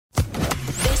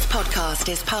podcast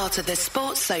is part of the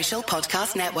Sports Social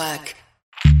Podcast Network.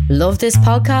 Love this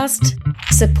podcast?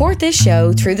 Support this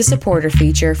show through the supporter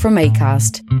feature from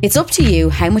Acast. It's up to you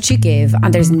how much you give,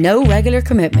 and there's no regular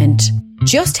commitment.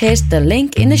 Just hit the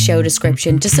link in the show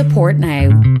description to support now.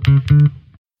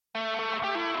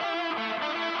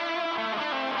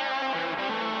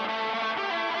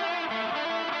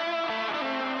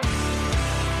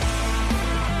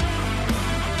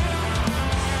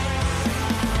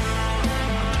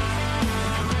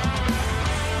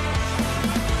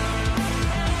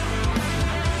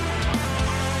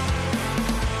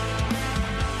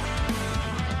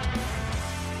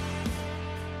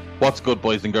 What's good,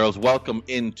 boys and girls? Welcome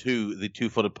into the Two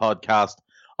Footed Podcast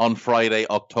on Friday,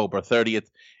 October 30th.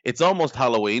 It's almost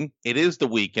Halloween. It is the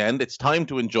weekend. It's time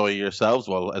to enjoy yourselves,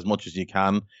 well, as much as you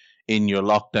can in your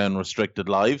lockdown restricted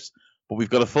lives. But we've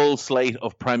got a full slate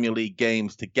of Premier League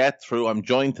games to get through. I'm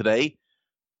joined today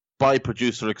by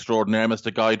producer extraordinaire,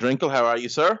 Mr. Guy Drinkle. How are you,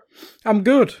 sir? I'm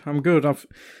good.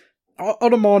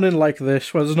 On a morning like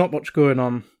this, where there's not much going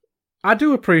on, I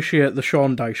do appreciate the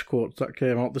Sean Dyche quotes that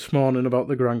came out this morning about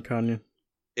the Grand Canyon.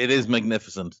 It is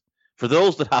magnificent. For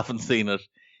those that haven't seen it,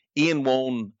 Ian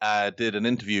Woan did an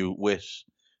interview with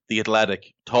The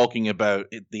Athletic talking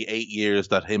about the 8 years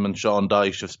that him and Sean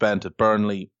Dyche have spent at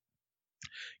Burnley,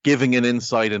 giving an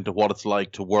insight into what it's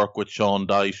like to work with Sean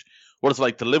Dyche, what it's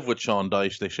like to live with Sean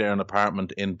Dyche. They share an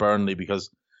apartment in Burnley because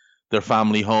their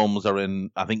family homes are in,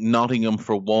 I think, Nottingham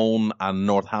for Woan and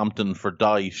Northampton for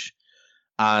Dyche.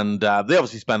 And they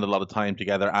obviously spend a lot of time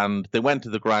together, and they went to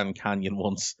the Grand Canyon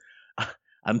once,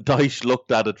 and Dyche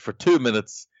looked at it for 2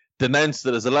 minutes, denounced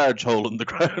it as a large hole in the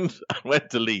ground, and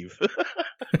went to leave.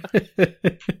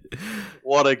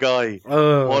 What a guy.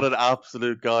 What an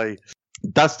absolute guy.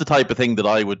 That's the type of thing that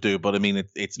I would do, but I mean,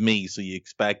 it's me, so you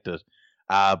expect it.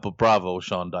 But bravo,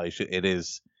 Sean Dyche.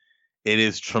 It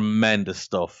is tremendous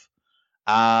stuff.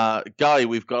 Guy,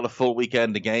 we've got a full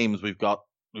weekend of games. We've got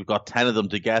 10 of them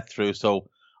to get through, so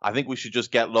I think we should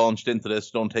just get launched into this.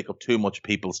 Don't take up too much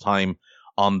people's time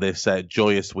on this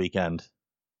joyous weekend.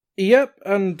 Yep,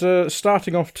 and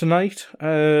starting off tonight,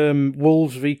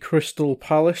 Wolves v Crystal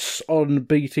Palace on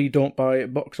BT Don't Buy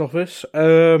It box office.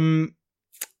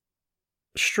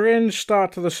 Strange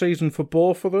start to the season for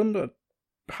both of them.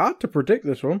 Hard to predict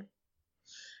this one.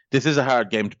 This is a hard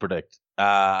game to predict.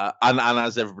 And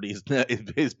as everybody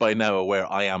is by now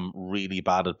aware, I am really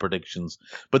bad at predictions.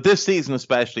 But this season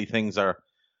especially, things are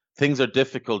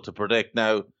difficult to predict.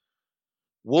 Now,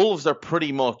 Wolves are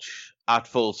pretty much at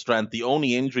full strength. The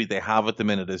only injury they have at the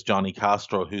minute is Johnny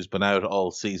Castro, who's been out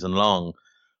all season long.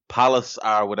 Palace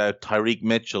are without Tyreek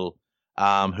Mitchell,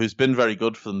 who's been very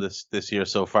good for them this year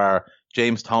so far.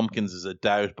 James Tompkins is a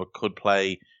doubt, but could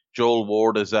play. Joel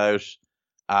Ward is out.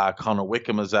 Connor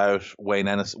Wickham is out, Wayne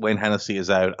Hennessy is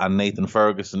out, and Nathan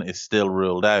Ferguson is still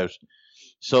ruled out.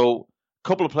 So a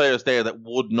couple of players there that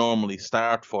would normally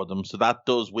start for them, so that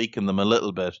does weaken them a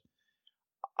little bit.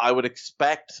 I would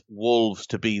expect Wolves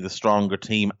to be the stronger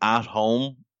team at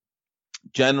home.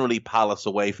 Generally, Palace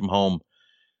away from home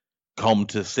come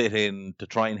to sit in, to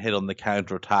try and hit on the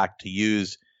counter-attack, to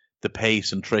use the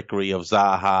pace and trickery of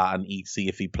Zaha and see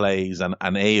if he plays, and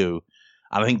Ayew.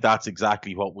 And I think that's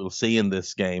exactly what we'll see in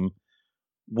this game.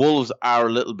 Wolves are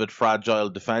a little bit fragile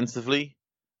defensively.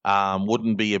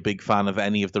 Wouldn't be a big fan of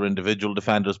any of their individual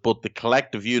defenders, but the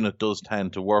collective unit does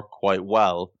tend to work quite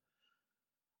well.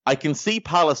 I can see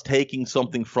Palace taking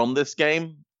something from this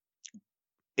game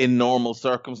in normal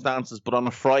circumstances, but on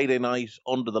a Friday night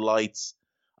under the lights,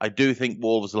 I do think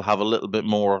Wolves will have a little bit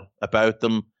more about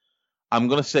them. I'm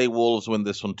going to say Wolves win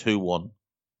this one 2-1.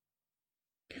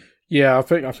 Yeah, I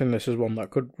think this is one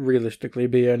that could realistically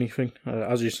be anything.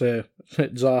 As you say,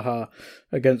 Zaha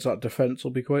against that defence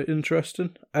will be quite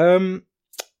interesting.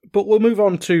 But we'll move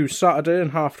on to Saturday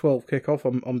and 12:30 kickoff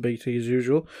on BT as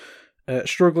usual.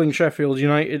 Struggling Sheffield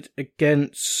United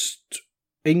against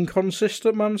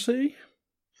inconsistent Man City.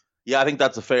 Yeah, I think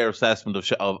that's a fair assessment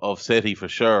of City for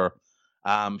sure.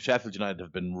 Sheffield United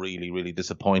have been really, really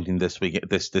disappointing this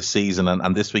season,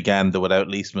 and this weekend they're without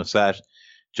Lys Mousset,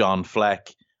 John Fleck.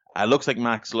 Looks like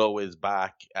Max Lowe is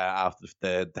back after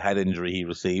the head injury he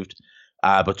received,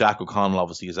 but Jack O'Connell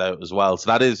obviously is out as well. So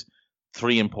that is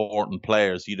three important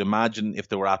players. You'd imagine if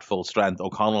they were at full strength,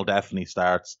 O'Connell definitely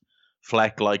starts,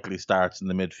 Fleck likely starts in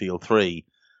the midfield three,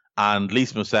 and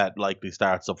Lys Mousset likely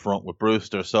starts up front with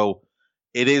Brewster. So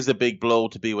it is a big blow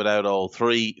to be without all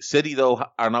three. City, though,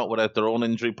 are not without their own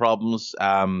injury problems.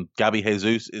 Gabby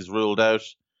Jesus is ruled out.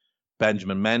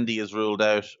 Benjamin Mendy is ruled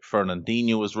out.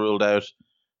 Fernandinho is ruled out.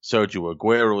 Sergio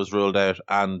Aguero is ruled out.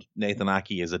 And Nathan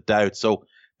Ake is a doubt. So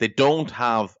They don't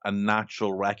have a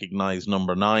natural recognised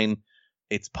number 9.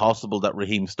 It's possible that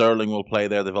Raheem Sterling will play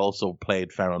there. They've also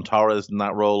played Ferran Torres in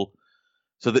that role.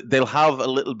 So they'll have a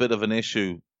little bit of an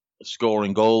issue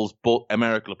scoring goals, but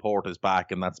Aymeric Laporte is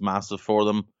back, and that's massive for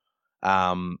them.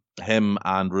 Him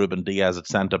and Ruben Diaz at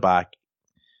centre-back.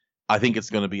 I think it's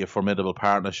going to be a formidable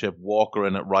partnership. Walker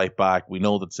in at right-back. We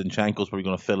know that Zinchenko's probably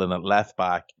going to fill in at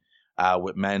left-back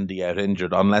with Mendy out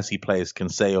injured, unless he plays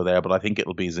Cancelo there, but I think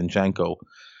it'll be Zinchenko.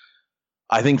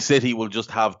 I think City will just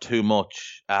have too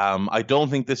much. I don't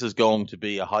think this is going to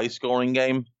be a high-scoring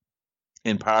game,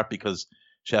 in part because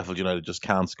Sheffield United just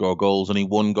can't score goals. Only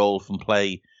 1 goal from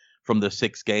play from the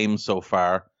 6 games so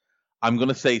far. I'm going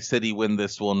to say City win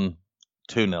this one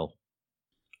 2-0.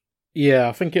 Yeah,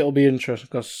 I think it'll be interesting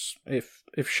because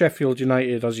if Sheffield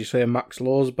United, as you say, Max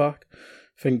Lowe's back,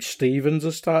 I think Stevens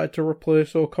has started to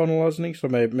replace O'Connell, hasn't he? So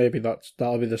maybe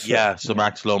that'll be the set. Yeah, so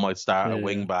Max Lowe might start at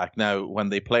wing back. Now, when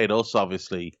they played us,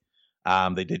 obviously,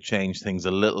 they did change things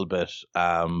a little bit.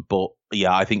 But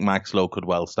yeah, I think Max Lowe could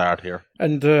well start here.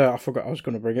 And I forgot I was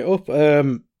going to bring it up.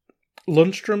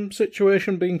 Lundstrom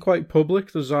situation being quite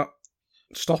public, does that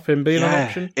stop him being an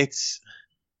option?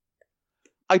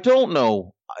 I don't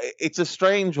know. It's a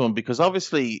strange one because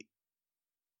obviously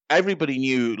everybody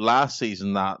knew last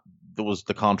season that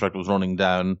the contract was running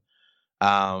down.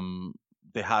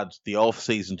 They had the off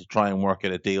season to try and work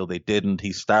out a deal. They didn't.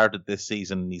 He started this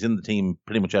season. He's in the team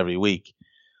pretty much every week.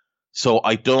 So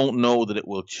I don't know that it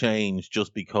will change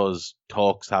just because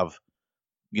talks have,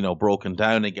 broken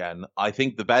down again. I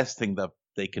think the best thing that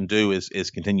they can do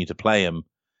is continue to play him.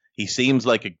 He seems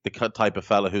like the type of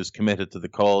fella who's committed to the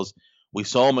cause. We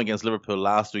saw him against Liverpool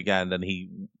last weekend, and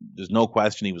there's no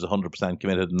question he was 100%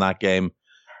 committed in that game.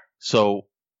 So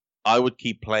I would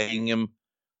keep playing him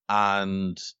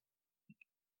and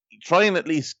try and at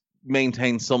least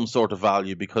maintain some sort of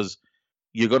value because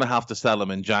you're going to have to sell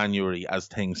him in January as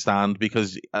things stand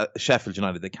because Sheffield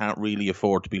United, they can't really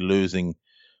afford to be losing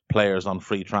players on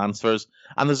free transfers.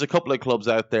 And there's a couple of clubs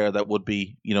out there that would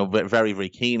be, very, very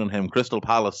keen on him. Crystal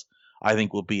Palace, I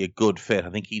think, will be a good fit. I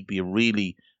think he'd be a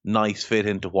really nice fit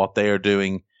into what they're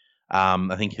doing.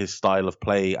 I think his style of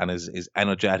play and his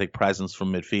energetic presence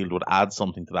from midfield would add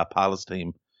something to that Palace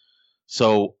team.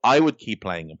 So I would keep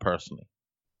playing him personally.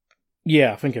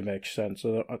 Yeah, I think it makes sense.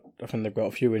 I think they've got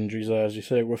a few injuries there, as you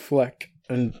say, with Fleck,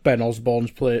 and Ben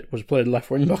Osborne's was played left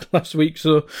wing back last week,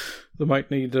 so they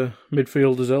might need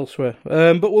midfielders elsewhere.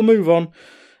 But we'll move on.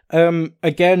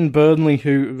 Again, Burnley,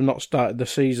 who have not started the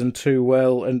season too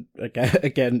well, and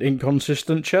again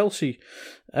inconsistent Chelsea.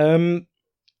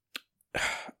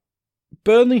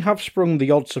 Burnley have sprung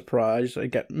the odd surprise,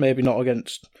 again, maybe not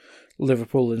against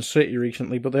Liverpool and City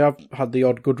recently, but they have had the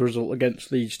odd good result against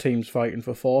these teams fighting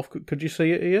for fourth. Could you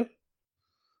see it here?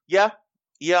 Yeah,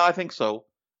 I think so.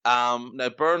 Now,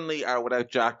 Burnley are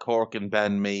without Jack Cork and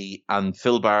Ben Mee, and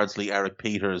Phil Bardsley, Eric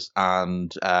Peters,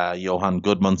 and Johan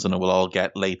Gudmundsson will all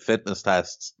get late fitness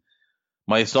tests.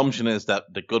 My assumption is that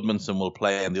the Gudmundsson will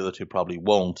play and the other two probably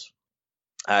won't.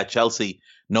 Chelsea,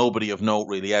 nobody of note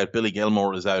really out. Billy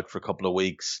Gilmore is out for a couple of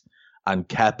weeks, and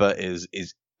Kepa is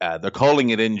they're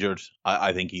calling it injured.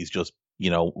 I think he's just,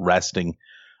 resting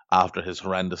after his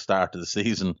horrendous start to the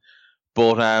season.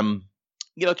 But,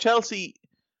 Chelsea,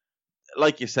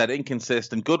 like you said,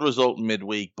 inconsistent. Good result in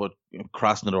midweek, but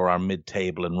Krasnodar are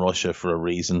mid-table in Russia for a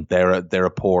reason. They're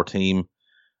a poor team.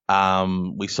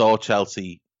 We saw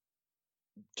Chelsea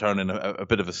turn in a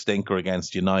bit of a stinker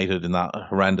against United in that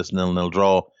horrendous 0-0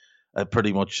 draw.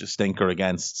 Pretty much a stinker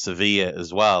against Sevilla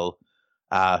as well.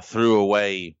 Threw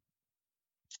away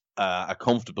a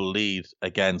comfortable lead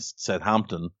against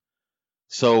Southampton.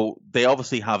 So they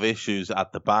obviously have issues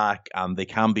at the back, and they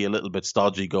can be a little bit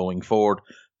stodgy going forward.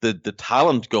 The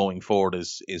talent going forward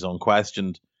is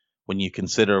unquestioned when you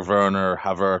consider Werner,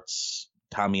 Havertz,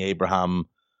 Tammy Abraham,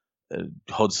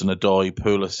 Hudson-Odoi,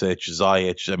 Pulisic,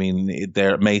 Ziyech. I mean,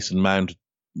 they're Mason Mount,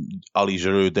 Oli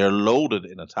Giroud. They're loaded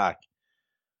in attack.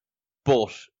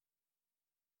 But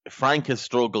Frank has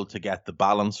struggled to get the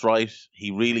balance right.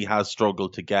 He really has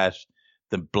struggled to get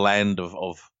the blend of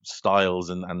styles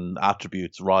and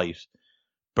attributes right.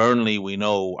 Burnley, we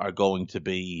know, are going to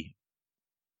be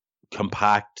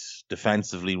compact,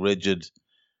 defensively rigid.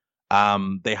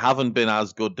 They haven't been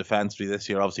as good defensively this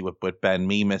year, obviously with Ben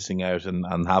Mee missing out and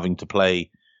having to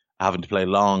play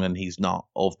long, and he's not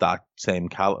of that same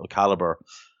caliber.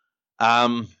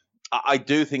 I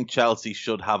do think Chelsea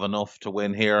should have enough to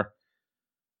win here.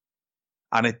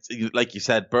 And it's like you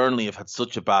said, Burnley have had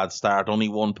such a bad start, only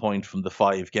 1 point from the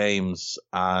 5 games.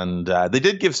 And they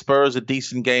did give Spurs a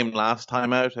decent game last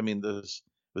time out. I mean, it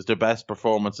was their best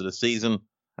performance of the season.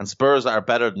 And Spurs are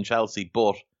better than Chelsea,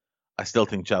 but I still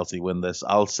think Chelsea win this.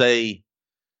 I'll say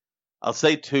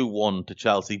 2-1 to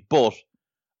Chelsea, but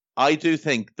I do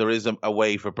think there is a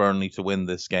way for Burnley to win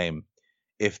this game.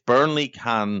 If Burnley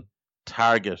can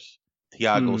target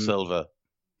Thiago Silva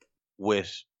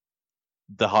with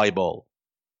the high ball,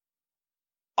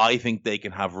 I think they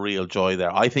can have real joy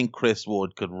there. I think Chris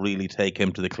Wood could really take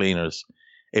him to the cleaners.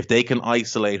 If they can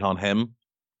isolate on him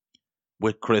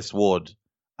with Chris Wood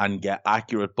and get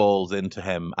accurate balls into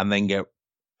him and then get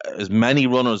as many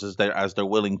runners as they're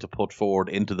willing to put forward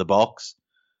into the box,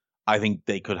 I think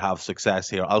they could have success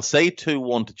here. I'll say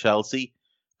 2-1 to Chelsea,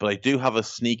 but I do have a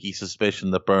sneaky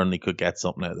suspicion that Burnley could get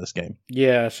something out of this game.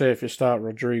 Yeah, say if you start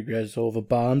Rodriguez over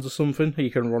Barnes or something, he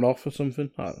can run off or something.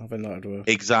 I think that would work.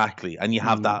 Exactly, and you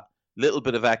have that little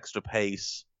bit of extra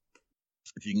pace.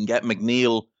 If you can get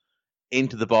McNeil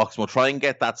into the box more, try and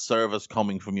get that service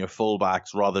coming from your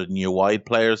fullbacks rather than your wide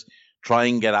players. Try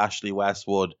and get Ashley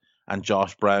Westwood and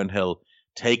Josh Brownhill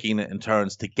taking it in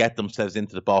turns to get themselves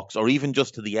into the box or even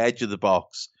just to the edge of the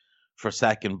box for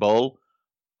second ball.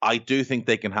 I do think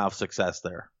they can have success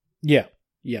there. Yeah,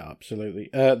 absolutely.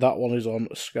 That one is on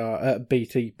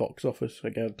BT box office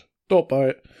again. Don't buy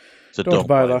it. So don't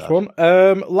buy that one.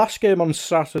 Last game on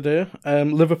Saturday,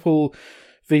 Liverpool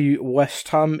v West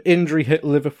Ham. Injury hit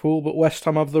Liverpool, but West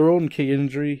Ham have their own key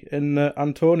injury in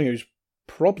Antonio, who's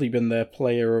probably been their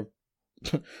player of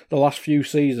the last few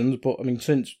seasons. But I mean,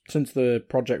 since the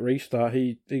project restart,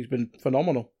 he's been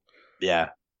phenomenal. Yeah,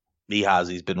 he has.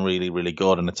 He's been really, really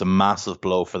good, and it's a massive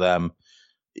blow for them.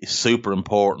 It's super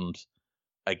important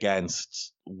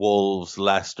against Wolves,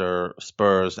 Leicester,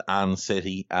 Spurs, and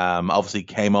City. Obviously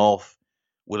came off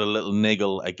with a little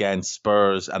niggle against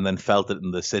Spurs and then felt it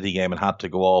in the City game and had to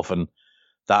go off, and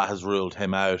that has ruled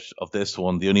him out of this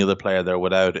one. The only other player they're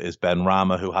without is Ben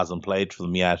Rama, who hasn't played for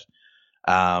them yet.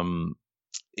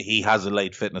 He has a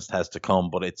late fitness test to come,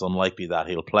 but it's unlikely that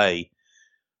he'll play.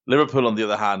 Liverpool, on the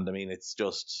other hand, I mean, it's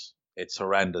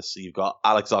horrendous. You've got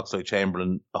Alex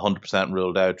Oxlade-Chamberlain 100%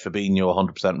 ruled out, Fabinho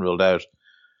 100% ruled out,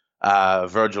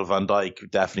 Virgil van Dijk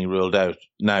definitely ruled out.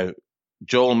 Now,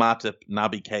 Joel Matip,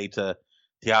 Naby Keita,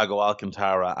 Thiago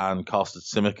Alcantara and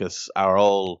Kostas Tsimikas are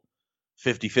all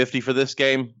 50-50 for this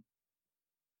game.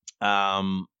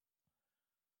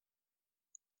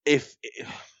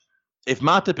 If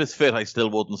Matip is fit, I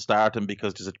still wouldn't start him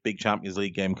because there's a big Champions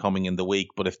League game coming in the week.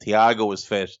 But if Thiago is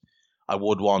fit, I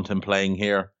would want him playing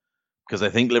here because I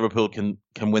think Liverpool can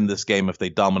win this game if they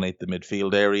dominate the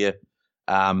midfield area.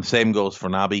 Same goes for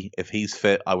Naby. If he's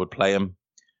fit, I would play him.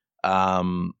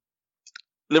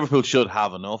 Liverpool should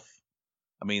have enough.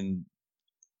 I mean,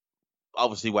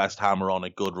 obviously West Ham are on a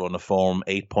good run of form,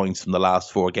 8 points from the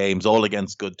last 4 games, all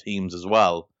against good teams as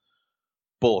well.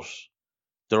 But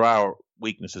there are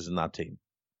weaknesses in that team.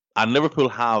 And Liverpool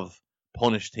have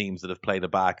punished teams that have played a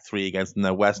back 3 against them.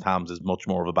 Now West Ham's is much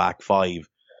more of a back 5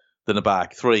 than a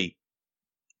back 3.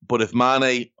 But if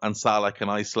Mane and Salah can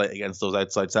isolate against those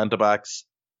outside centre-backs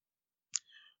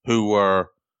who were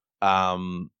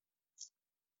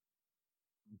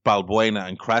Balbuena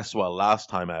and Cresswell last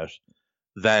time out,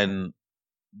 then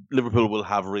Liverpool will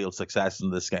have real success in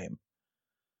this game.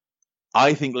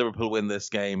 I think Liverpool win this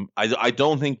game. I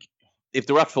don't think, if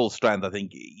they're at full strength, I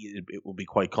think it will be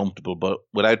quite comfortable. But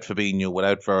without Fabinho,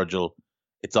 without Virgil,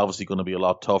 it's obviously going to be a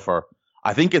lot tougher.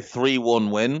 I think a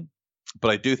 3-1 win, but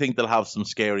I do think they'll have some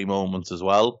scary moments as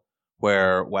well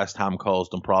where West Ham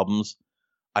caused them problems.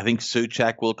 I think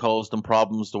Souček will cause them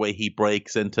problems, the way he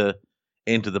breaks into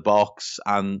the box.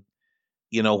 And,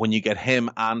 you know, when you get him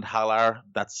and Haller,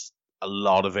 that's a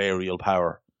lot of aerial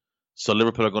power. So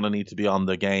Liverpool are going to need to be on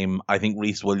their game. I think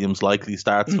Reece Williams likely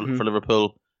starts for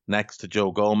Liverpool next to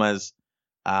Joe Gomez.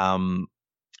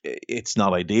 It's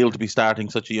not ideal to be starting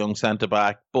such a young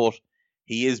centre-back, but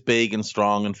he is big and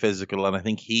strong and physical, and I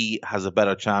think he has a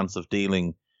better chance of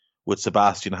dealing with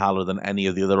Sebastian Haller than any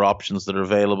of the other options that are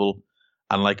available.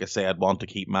 And like I say, I'd want to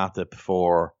keep Matip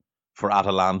for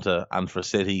Atalanta and for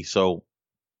City. So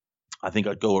I think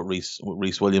I'd go with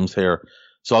Reece Williams here.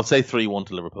 So I'll say 3-1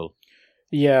 to Liverpool.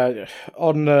 Yeah,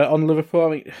 on Liverpool, I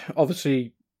mean,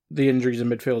 obviously the injuries in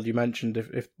midfield you mentioned,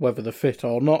 if whether they're fit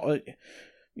or not.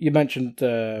 You mentioned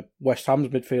West Ham's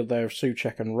midfield there,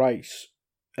 Souček and Rice,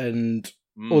 and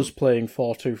us playing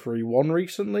 4-2-3-1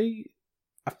 recently.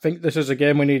 I think this is a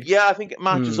game we need. Yeah, I think it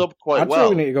matches up quite well. I'd say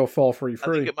we need to go 4-3-3.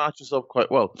 I think it matches up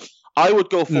quite well. I would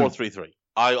go 4-3-3.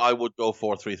 I would go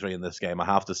 4-3-3 in this game, I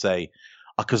have to say,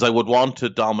 because I would want to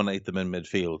dominate them in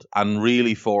midfield and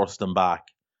really force them back.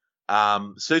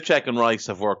 Souček and Rice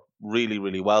have worked really,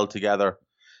 really well together.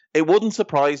 It wouldn't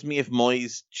surprise me if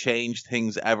Moyes changed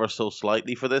things ever so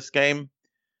slightly for this game.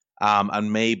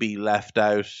 and maybe left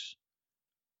out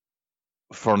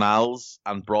Fornals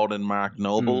and brought in Mark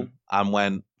Noble and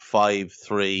went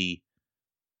 5-3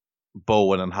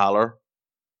 Bowen and Haller,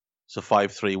 so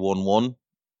 5-3-1-1,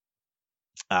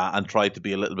 and tried to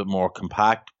be a little bit more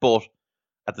compact. But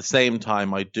at the same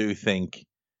time, I do think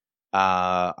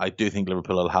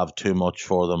Liverpool will have too much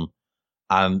for them,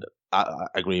 and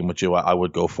agreeing with you, I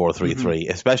would go 4-3-3,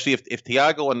 especially if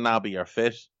Thiago and Naby are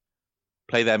fit.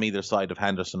 Play them either side of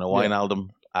Henderson or Wijnaldum.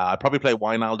 I'd probably play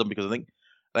Wijnaldum because I think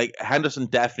Henderson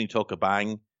definitely took a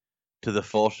bang to the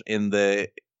foot in the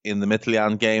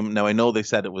Midtjylland game. Now I know they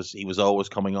said he was always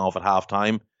coming off at half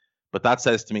time, but that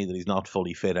says to me that he's not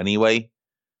fully fit anyway.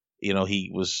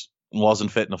 He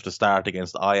wasn't fit enough to start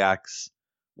against Ajax,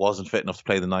 wasn't fit enough to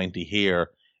play the 90 here.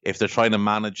 If they're trying to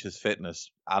manage his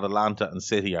fitness, Atalanta and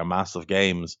City are massive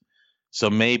games. So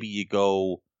maybe you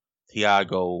go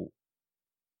Thiago,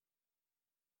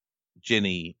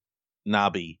 Gini,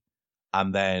 Naby,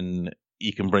 and then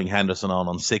you can bring Henderson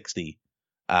on 60,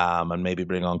 and maybe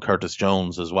bring on Curtis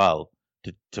Jones as well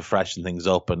to freshen things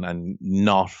up and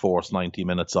not force 90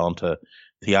 minutes onto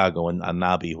Thiago and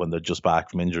Naby when they're just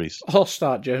back from injuries. I'll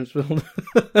start James Milner.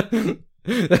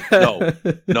 No,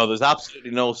 there's absolutely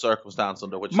no circumstance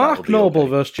under which Mark that would be Noble okay.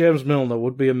 versus James Milner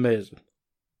would be amazing.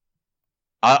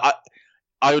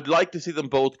 I would like to see them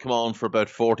both come on for about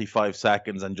 45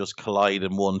 seconds and just collide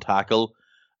in one tackle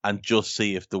and just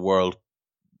see if the world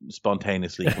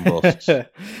spontaneously combusts.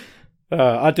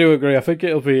 I do agree. I think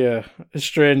it'll be a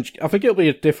strange... I think it'll be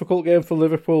a difficult game for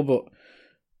Liverpool, but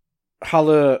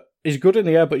Haller is good in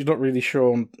the air, but he's not really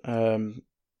shown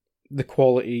the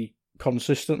quality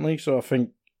consistently, so I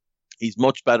think... He's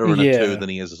much better in a 2 than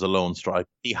he is as a lone striker.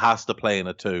 He has to play in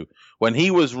a 2. When he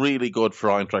was really good for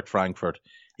Eintracht Frankfurt,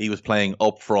 he was playing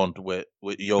up front with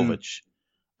Jovic,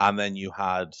 and then you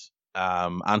had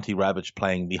Ante Rebic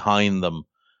playing behind them,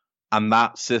 and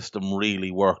that system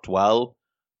really worked well.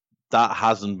 That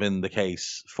hasn't been the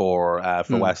case for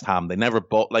West Ham. They never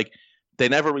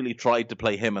really tried to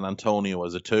play him and Antonio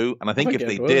as a 2, and I think if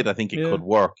they did, I think it could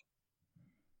work.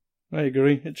 I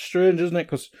agree. It's strange, isn't it?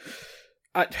 Because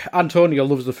Antonio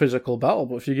loves the physical battle,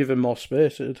 but if you give him more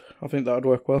space, I think that would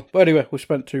work well. But anyway, we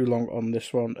spent too long on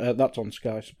this one. That's on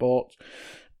Sky Sports.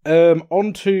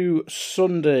 On to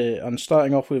Sunday, and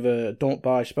starting off with a Don't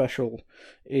Buy special,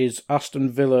 is Aston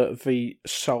Villa v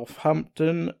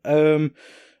Southampton.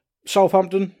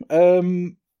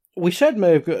 Southampton, we said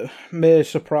may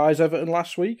surprise Everton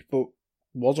last week, but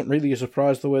wasn't really a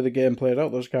surprise the way the game played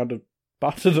out. Those kind of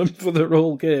battered them for the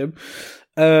whole game.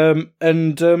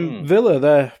 Villa,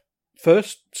 their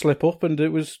first slip up, and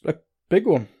it was a big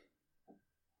one.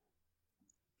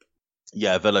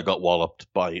 Yeah, Villa got walloped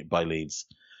by Leeds.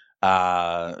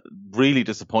 Really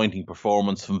disappointing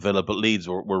performance from Villa, but Leeds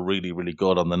were really, really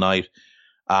good on the night.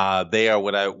 They are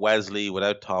without Wesley,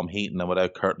 without Tom Heaton, and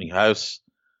without Courtney House.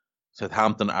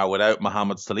 Southampton are without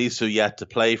Mohamed Salisu yet to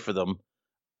play for them.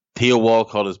 Theo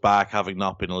Walcott is back, having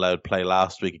not been allowed play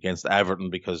last week against Everton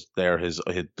because they're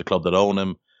the club that own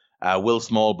him. Will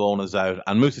Smallbone is out,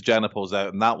 and Moussa Djenepo is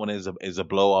out, and that one is a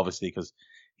blow, obviously, because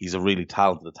he's a really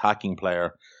talented attacking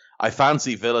player. I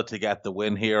fancy Villa to get the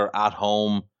win here at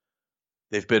home.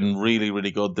 They've been really,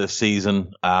 really good this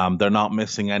season. They're not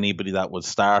missing anybody that would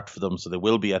start for them, so they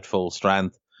will be at full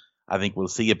strength. I think we'll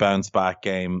see a bounce-back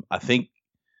game. I think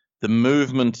the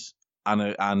movement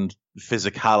and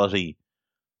physicality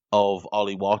of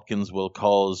Ollie Watkins will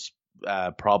cause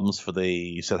problems for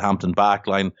the Southampton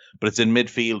backline, but it's in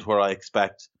midfield where I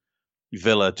expect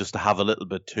Villa just to have a little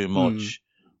bit too much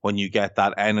when you get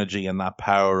that energy and that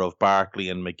power of Barkley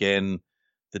and McGinn,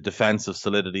 the defensive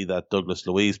solidity that Douglas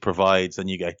Luiz provides, and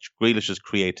you get Grealish's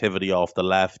creativity off the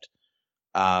left,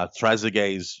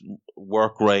 Trezeguet's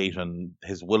work rate and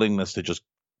his willingness to just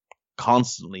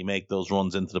constantly make those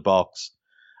runs into the box.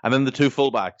 And then the two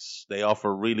fullbacks, they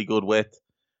offer really good width.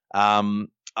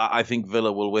 I think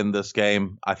Villa will win this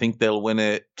game. I think they'll win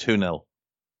it 2-0.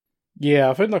 Yeah,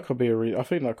 I think that could be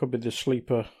the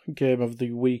sleeper game of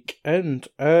the weekend.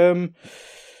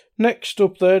 Next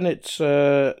up, then it's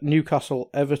Newcastle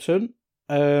Everton.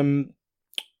 I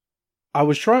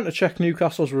was trying to check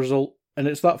Newcastle's result, and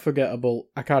it's that forgettable.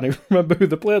 I can't even remember who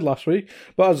they played last week.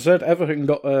 But as I said, Everton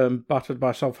got battered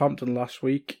by Southampton last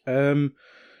week.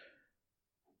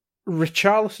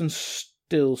 Richarlison's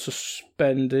still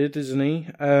suspended, isn't he?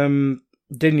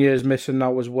 Digne's missing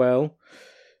now as well.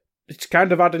 It's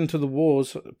kind of adding to the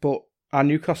woes, but are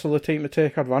Newcastle a team to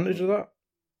take advantage of that?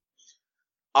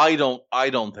 I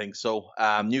don't think so.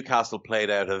 Newcastle played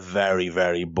out a very,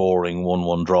 very boring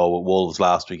 1-1 draw with Wolves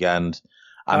last weekend,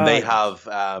 And they have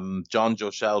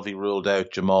Jonjo Shelvey ruled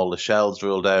out, Jamal Lascelles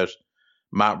ruled out,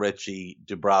 Matt Ritchie,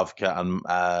 Dubravka,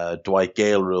 and Dwight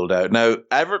Gale ruled out. Now,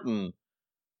 Everton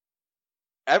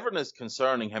is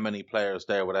concerning how many players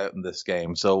they're without in this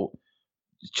game. So,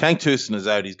 Cenk Tosun is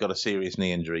out. He's got a serious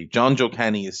knee injury. Jonjo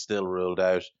Kenny is still ruled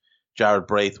out. Jared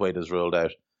Braithwaite is ruled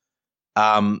out.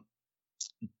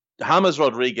 James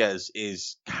Rodriguez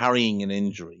is carrying an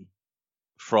injury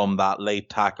from that late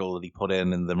tackle that he put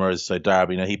in the Merseyside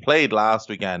derby. Now, he played last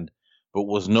weekend, but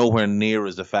was nowhere near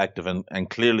as effective and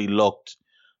clearly looked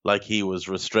like he was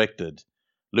restricted.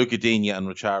 Luca Digne and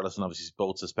Richarlison obviously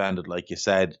both suspended, like you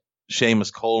said.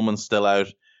 Seamus Coleman's still out.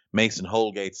 Mason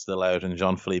Holgate's still out. And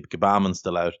Jean-Philippe Gbamin's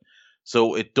still out.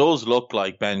 So it does look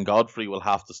like Ben Godfrey will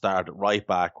have to start at right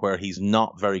back, where he's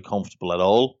not very comfortable at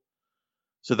all.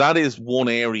 So that is one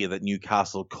area that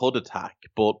Newcastle could attack.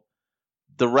 But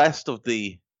the rest of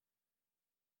the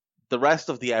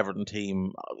Everton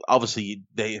team, obviously,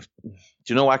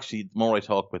 actually, the more I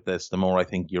talk about this, the more I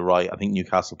think you're right. I think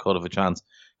Newcastle could have a chance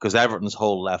because Everton's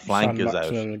whole left flank is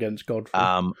out. Against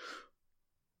Godfrey.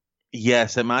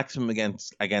 Yes, a maximum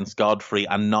against Godfrey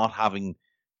and not having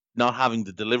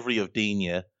the delivery of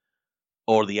Digne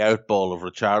or the outball of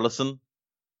Richarlison.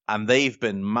 And they've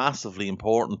been massively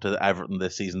important to Everton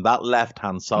this season. That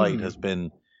left-hand side has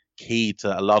been key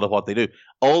to a lot of what they do.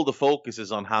 All the focus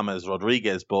is on James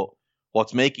Rodriguez, but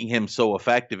what's making him so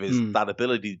effective is that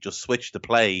ability to just switch the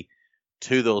play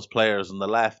to those players on the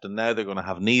left, and now they're going to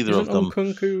have neither of them.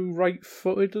 Isn't Nkunku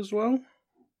right-footed as well?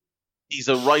 He's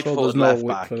a right-footed left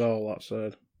back. There's no width at all, that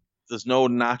said. There's no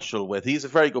natural width. He's a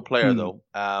very good player, though.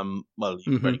 He's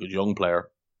a very good young player.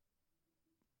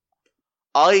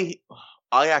 I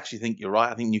actually think you're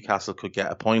right. I think Newcastle could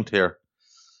get a point here.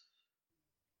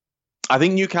 I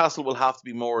think Newcastle will have to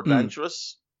be more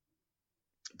adventurous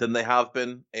than they have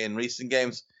been in recent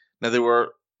games. Now, they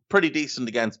were pretty decent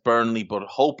against Burnley, but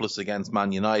hopeless against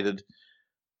Man United.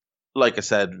 Like I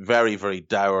said, very, very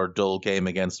dour, dull game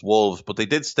against Wolves, but they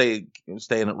did stay in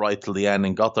it right till the end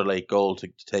and got their late goal to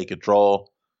take a draw.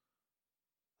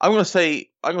 I'm going to say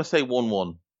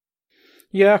 1-1.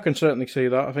 Yeah, I can certainly see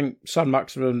that. I think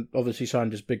Saint-Maximin obviously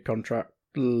signed his big contract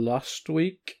last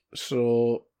week,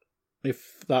 so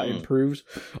if that improves,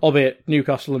 albeit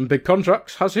Newcastle and big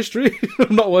contracts has history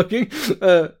of not working.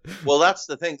 Well, that's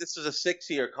the thing. This is a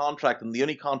 6-year contract, and the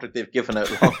only contract they've given out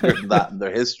longer than that in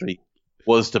their history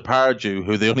was to Pardew,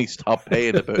 who they only stopped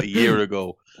paying about a year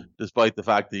ago, despite the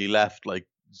fact that he left like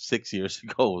 6 years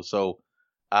ago. So,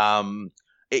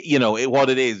 what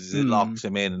it is it locks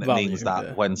him in, and it means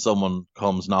that when someone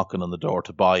comes knocking on the door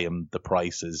to buy him, the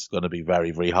price is going to be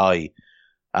very, very high.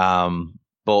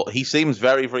 But he seems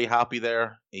very, very happy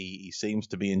there. He seems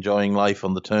to be enjoying life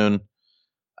on the Toon.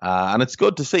 And it's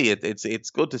good to see it. It's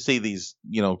good to see these,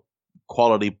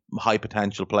 quality, high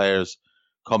potential players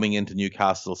coming into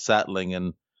Newcastle, settling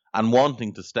and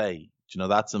wanting to stay.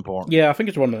 That's important. Yeah, I think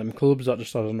it's one of them clubs that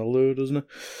just has an allure, doesn't it?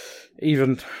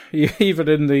 Even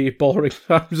in the boring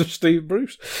times of Steve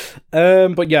Bruce.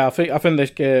 But yeah, I think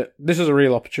this is a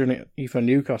real opportunity for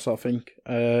Newcastle, I think.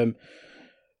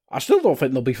 I still don't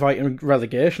think they'll be fighting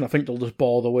relegation. I think they'll just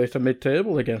bore their way to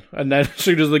mid-table again. And then as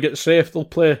soon as they get safe, they'll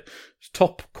play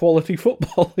top-quality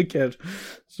football again.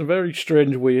 It's a very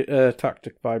strange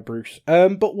tactic by Bruce.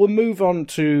 But we'll move on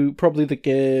to probably the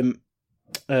game,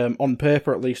 on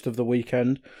paper at least, of the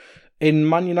weekend. In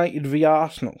Man United v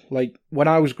Arsenal. Like, when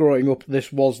I was growing up,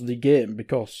 this was the game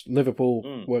because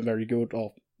Liverpool weren't very good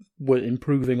or were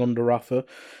improving under Rafa.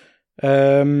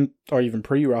 Or even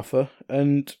pre-Rafa.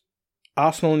 And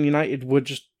Arsenal and United were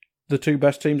just the two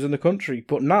best teams in the country,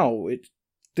 but now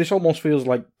this almost feels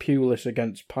like Pulis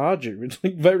against Pardew. It's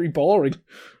like very boring.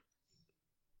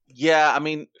 Yeah, I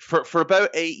mean, for about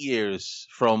 8 years,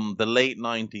 from the late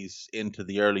 90s into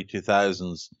the early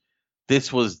 2000s,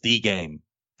 this was the game.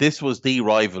 This was the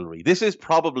rivalry. This is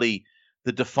probably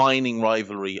the defining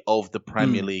rivalry of the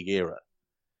Premier League era.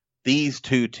 These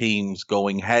two teams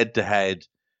going head-to-head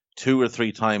 2 or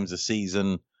 3 times a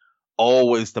season,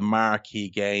 always the marquee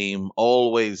game,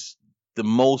 always the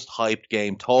most hyped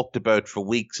game, talked about for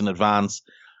weeks in advance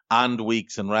and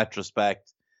weeks in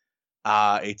retrospect.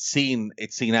 It's seen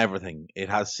everything. It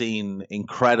has seen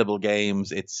incredible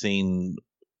games. It's seen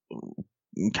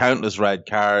countless red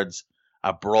cards,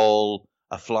 a brawl,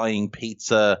 a flying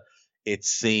pizza. It's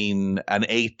seen an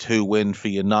 8-2 win for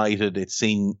United. It's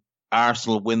seen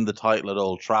Arsenal win the title at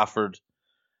Old Trafford.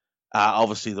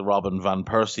 Obviously, the Robin van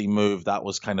Persie move, that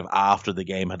was kind of after the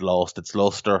game had lost its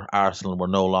luster. Arsenal were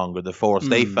no longer the force.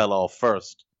 They fell off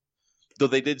first, though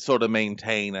they did sort of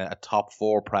maintain a top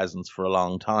 4 presence for a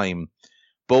long time.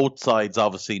 both sides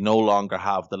obviously no longer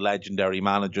have the legendary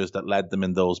managers that led them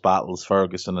in those battles,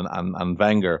 Ferguson and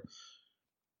Wenger.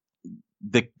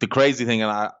 The crazy thing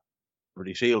in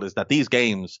British Shield is that these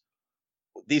games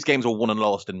were won and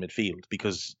lost in midfield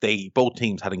because both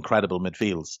teams had incredible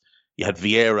midfields. You had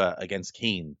Vieira against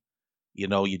Keane.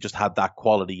 You just had that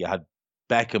quality. You had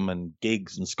Beckham and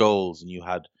Giggs and Scholes, and you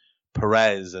had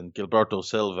Perez and Gilberto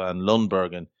Silva and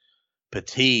Lundberg and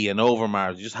Petit and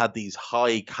Overmars. You just had these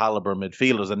high caliber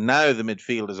midfielders, and now the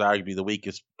midfield is arguably the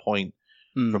weakest point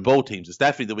for both teams. It's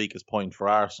definitely the weakest point for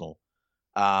Arsenal,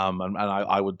 and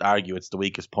I would argue it's the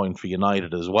weakest point for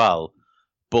United as well.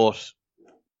 But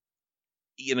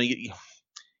you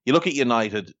look at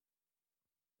United.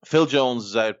 Phil Jones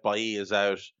is out, Bailly is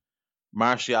out,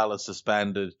 Martial is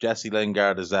suspended, Jesse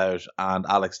Lingard is out, and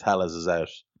Alex Telles is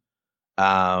out.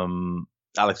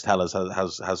 Alex Telles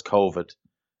has COVID.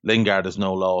 Lingard is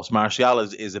no loss. Martial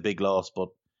is a big loss, but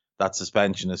that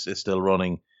suspension is still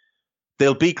running.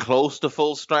 They'll be close to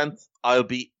full strength. I'll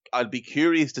be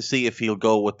curious to see if he'll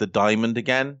go with the diamond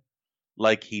again,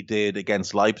 like he did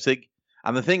against Leipzig.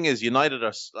 And the thing is, United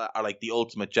are like the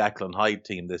ultimate Jekyll and Hyde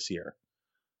team this year.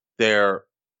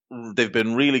 They've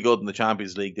been really good in the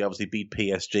Champions League. They obviously beat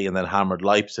PSG and then hammered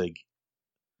Leipzig.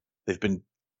 They've been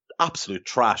absolute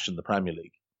trash in the Premier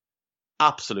League.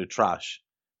 Absolute trash.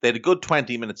 They had a good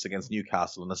 20 minutes against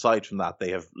Newcastle, and aside from that,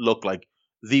 they have looked like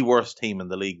the worst team in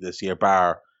the league this year,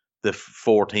 bar the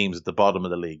 4 teams at the bottom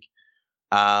of the league.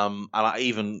 And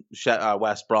even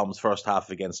West Brom's first half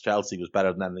against Chelsea was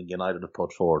better than anything United have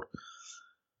put forward.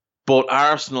 But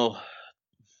Arsenal,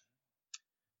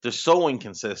 they're so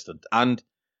inconsistent, and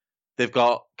they've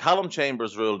got Callum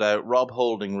Chambers ruled out, Rob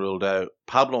Holding ruled out,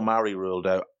 Pablo Mari ruled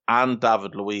out, and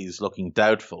David Luiz looking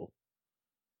doubtful,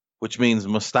 which means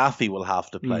Mustafi will have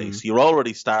to play. So you're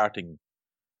already starting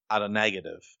at a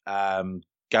negative.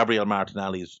 Gabriel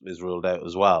Martinelli is ruled out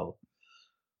as well.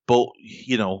 But,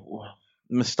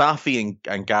 Mustafi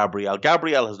and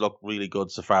Gabriel has looked really good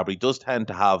so far, but he does tend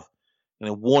to have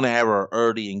one error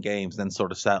early in games, then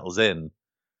sort of settles in.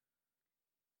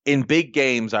 In big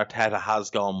games, Arteta has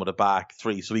gone with a back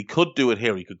 3, so he could do it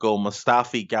here. He could go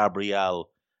Mustafi, Gabriel,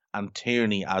 and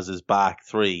Tierney as his back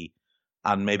 3,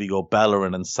 and maybe go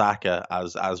Bellerin and Saka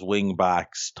as wing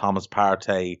backs, Thomas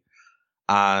Partey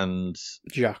and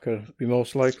Xhaka be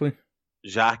most likely.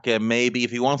 Xhaka, maybe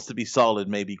if he wants to be solid,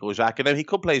 maybe go Xhaka. Now he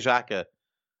could play Xhaka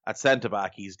at centre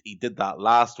back. He did that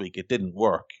last week. It didn't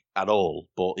work at all,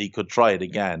 but he could try it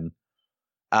again.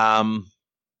 I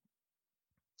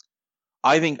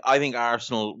think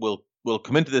Arsenal will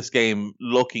come into this game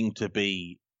looking to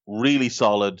be really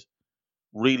solid,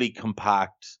 really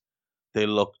compact. They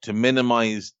look to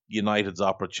minimise United's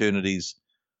opportunities,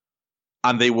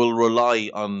 and they will rely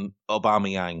on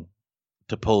Aubameyang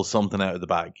to pull something out of the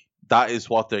bag. That is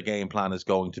what their game plan is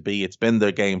going to be. It's been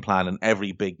their game plan in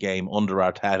every big game under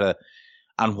Arteta,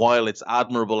 and while it's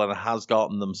admirable and it has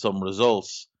gotten them some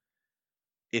results,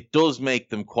 it does make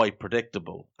them quite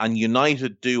predictable. And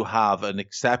United do have an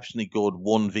exceptionally good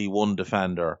 1v1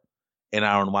 defender in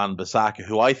Aaron Wan-Bissaka,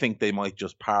 who I think they might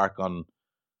just park on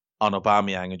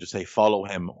Aubameyang and just say, follow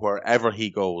him. Wherever he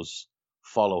goes,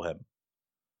 follow him.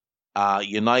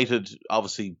 United,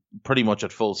 obviously, pretty much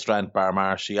at full strength, bar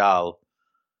Martial,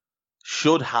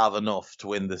 should have enough to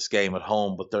win this game at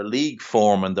home, but their league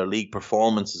form and their league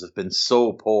performances have been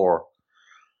so poor.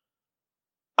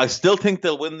 I still think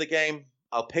they'll win the game.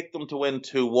 I'll pick them to win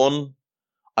 2-1.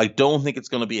 I don't think it's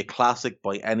going to be a classic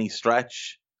by any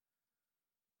stretch.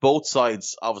 Both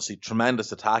sides, obviously,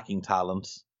 tremendous attacking talent,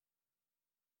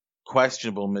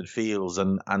 questionable midfields,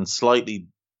 and slightly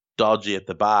dodgy at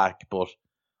the back, but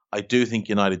I do think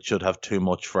United should have too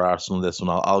much for Arsenal this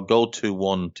one. I'll go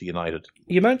 2-1 to United.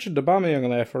 You mentioned Aubameyang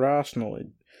there for Arsenal. He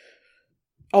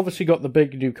obviously got the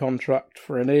big new contract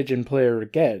for an aging player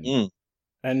again,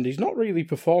 and he's not really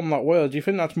performed that well. Do you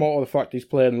think that's more of the fact he's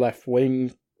playing left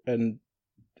wing, and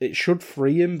it should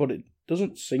free him, but it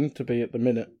doesn't seem to be at the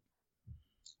minute?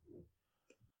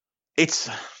 It's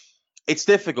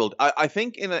difficult. I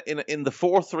think in the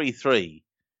 4-3-3,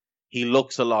 he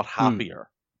looks a lot happier.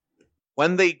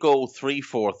 When they go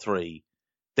 3-4-3,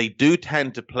 they do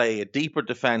tend to play a deeper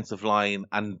defensive line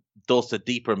and thus a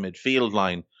deeper midfield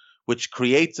line, which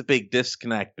creates a big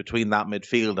disconnect between that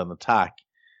midfield and attack.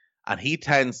 And he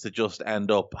tends to just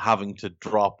end up having to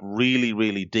drop really,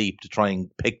 really deep to try and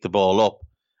pick the ball up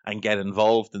and get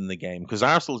involved in the game. Because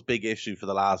Arsenal's big issue for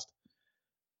the last,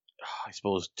 I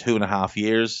suppose, 2.5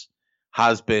 years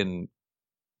has been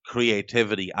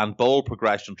creativity and ball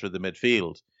progression through the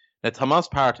midfield. Now, Thomas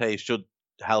Partey should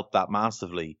help that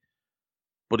massively,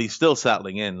 but he's still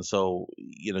settling in. So,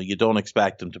 you don't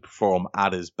expect him to perform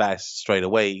at his best straight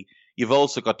away. You've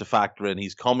also got to factor in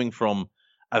he's coming from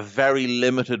a very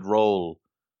limited role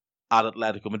at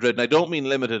Atletico Madrid. And I don't mean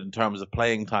limited in terms of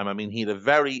playing time. I mean, he had a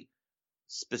very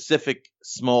specific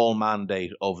small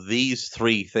mandate of these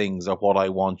three things are what I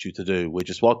want you to do, which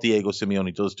is what Diego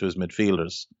Simeone does to his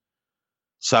midfielders.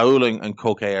 Saul and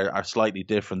Koke are slightly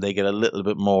different. They get a little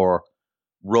bit more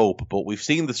rope, but we've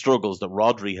seen the struggles that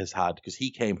Rodri has had because he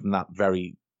came from that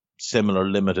very similar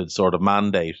limited sort of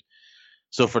mandate.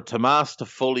 So for Tomas to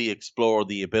fully explore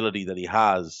the ability that he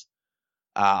has,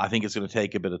 I think it's going to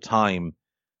take a bit of time.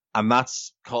 And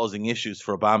that's causing issues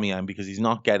for Aubameyang because he's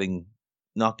not getting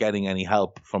any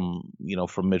help from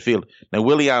midfield. Now,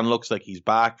 Willian looks like he's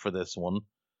back for this one,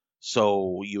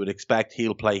 so you would expect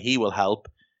he'll play. He will help.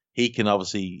 He's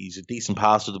a decent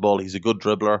passer of the ball. He's a good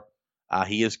dribbler.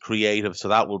 He is creative, so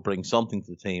that will bring something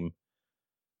to the team.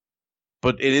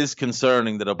 But it is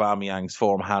concerning that Aubameyang's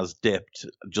form has dipped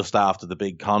just after the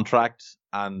big contract.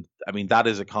 And, I mean, that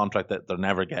is a contract that they're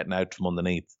never getting out from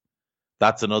underneath.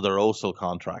 That's another Ozil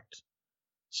contract.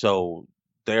 So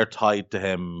they're tied to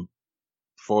him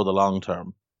for the long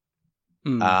term.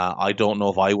 I don't know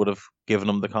if I would have given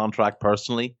him the contract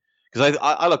personally. Because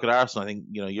I look at Arsenal, I think,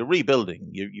 you're rebuilding.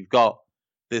 You've got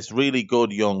this really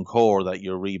good young core that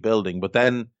you're rebuilding. But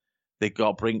then they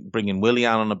got bring in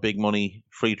Willian on a big money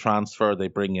free transfer. They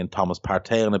bring in Thomas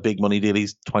Partey on a big money deal.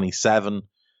 He's 27.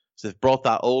 So they've brought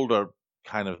that older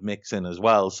kind of mix in as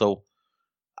well. So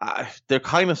they're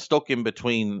kind of stuck in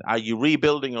between. Are you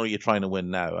rebuilding or are you trying to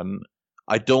win now? And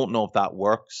I don't know if that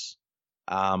works,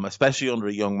 especially under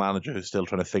a young manager who's still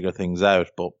trying to figure things out.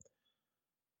 But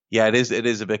yeah, it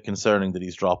is a bit concerning that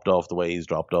he's dropped off the way he's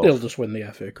dropped off. They'll just win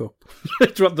the FA Cup.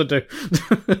 That's what they do.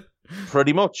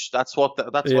 Pretty much. That's what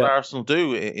Arsenal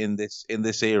do in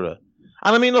this era.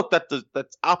 And I mean, look,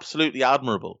 that's absolutely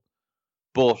admirable,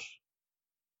 but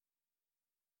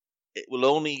it will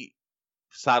only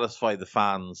satisfy the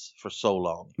fans for so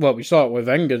long. Well, we saw it with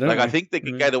Wenger, didn't we? I think they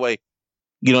could get away.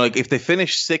 If they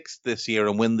finish 6th this year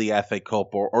and win the FA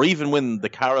Cup or even win the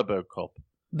Carabao Cup.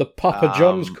 The Papa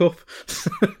John's Cup.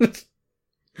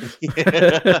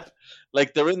 Yeah.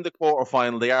 They're in the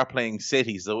quarterfinal. They are playing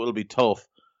City, so it will be tough.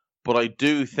 But I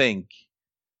do think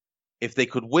if they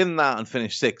could win that and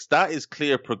finish 6th, that is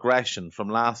clear progression from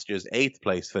last year's 8th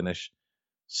place finish.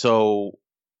 So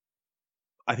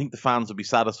I think the fans will be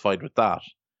satisfied with that.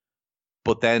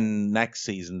 But then next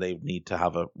season, they need to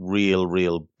have a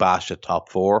real bash at top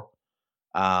 4.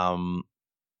 I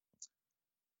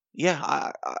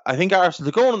think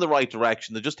Arsenal, they're going in the right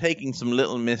direction. They're just taking some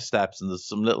little missteps and there's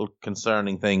some little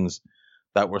concerning things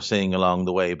that we're seeing along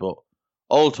the way. But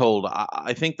all told,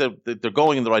 I think that they're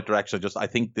going in the right direction. I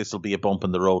think this will be a bump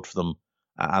in the road for them.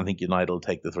 I think United will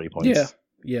take the 3 points.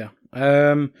 Yeah.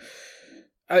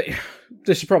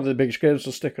 This is probably the biggest game,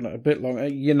 so sticking it a bit longer.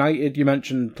 United, you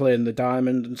mentioned playing the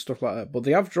diamond and stuff like that, but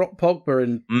they have dropped Pogba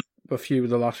in a few of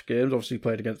the last games. Obviously, he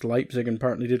played against Leipzig and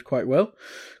apparently did quite well.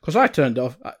 Because I turned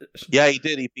off. Yeah, he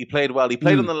did. He played well. He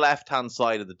played on the left-hand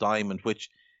side of the diamond, which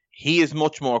he is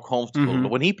much more comfortable.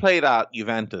 But when he played at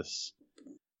Juventus,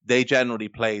 they generally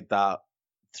played that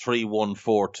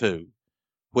 3-1-4-2,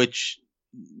 which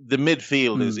the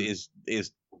midfield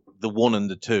is the 1 and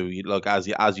the 2. As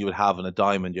you would have in a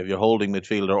diamond, you have your holding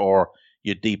midfielder or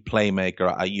your deep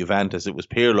playmaker. At Juventus, it was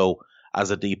Pirlo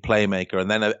as a deep playmaker, and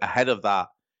then ahead of that,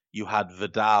 you had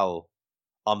Vidal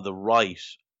on the right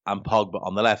and Pogba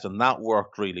on the left, and that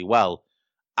worked really well.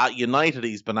 At United,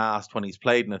 he's been asked when he's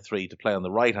played in a 3 to play on the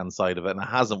right-hand side of it, and it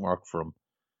hasn't worked for him.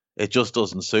 It just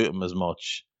doesn't suit him as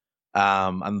much.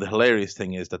 And the hilarious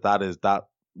thing is that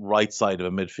right side of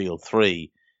a midfield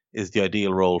 3 is the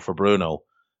ideal role for Bruno.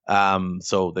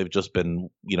 So they've just been,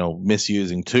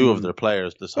 misusing 2 of their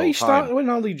players this whole time. When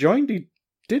Ollie joined, he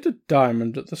did a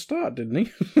diamond at the start, didn't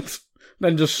he?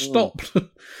 Then just stopped.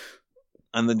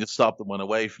 And then just stopped and went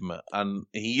away from it. And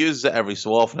he uses it every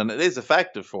so often, and it is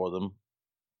effective for them.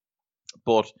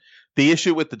 But the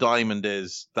issue with the diamond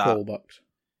is that fullbacks.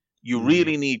 You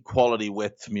really need quality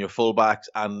width from your fullbacks,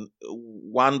 and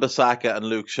Wan-Bissaka and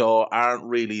Luke Shaw aren't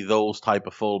really those type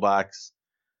of fullbacks.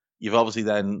 You've obviously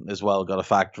then as well got to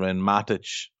factor in Matic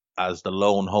as the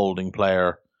lone holding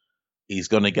player. He's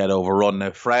going to get overrun. Now,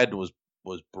 Fred was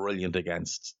brilliant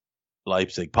against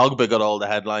Leipzig. Pogba got all the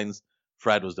headlines.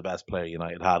 Fred was the best player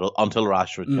United had until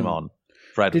Rashford came on.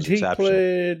 Fred was exceptional.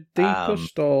 Did he play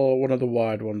deepest or one of the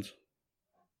wide ones?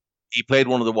 He played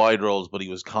one of the wide roles, but he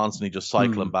was constantly just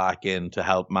cycling back in to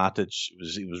help Matic.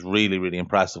 It was really, really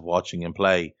impressive watching him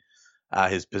play.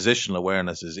 His positional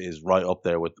awareness is right up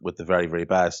there with the very, very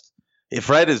best.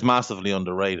 Fred is massively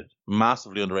underrated.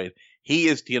 Massively underrated. He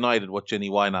is to United what Gini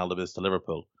Wijnaldum is to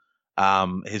Liverpool.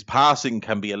 His passing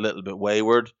can be a little bit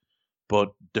wayward, but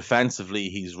defensively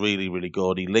he's really, really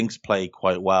good. He links play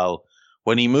quite well.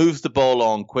 When he moves the ball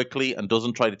on quickly and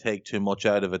doesn't try to take too much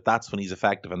out of it, that's when he's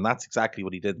effective, and that's exactly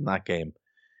what he did in that game.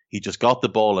 He just got the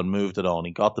ball and moved it on.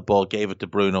 He got the ball, gave it to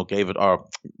Bruno, gave it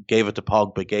to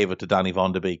Pogba, gave it to Danny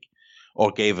Van de Beek,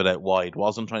 or gave it out wide.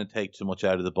 Wasn't trying to take too much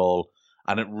out of the ball,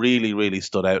 and it really, really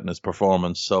stood out in his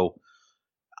performance. So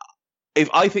if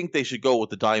I think they should go with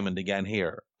the diamond again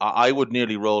here, I would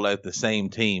nearly roll out the same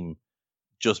team,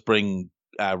 just bring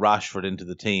Rashford into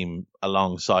the team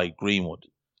alongside Greenwood,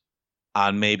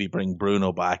 and maybe bring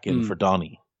Bruno back in for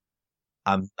Donny,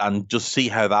 and just see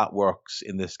how that works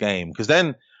in this game. Because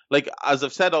then, like as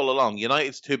I've said all along,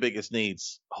 United's two biggest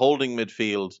needs: holding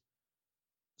midfield,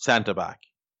 centre back.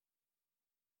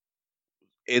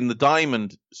 In the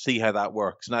diamond, see how that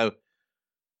works. Now,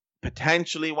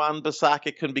 potentially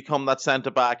Wan-Bissaka can become that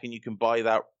centre back, and you can buy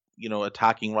that,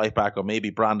 attacking right back, or maybe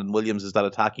Brandon Williams is that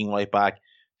attacking right back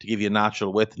to give you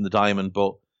natural width in the diamond.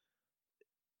 But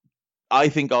I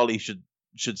think Ollie should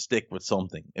stick with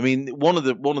something. I mean, one of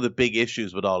the big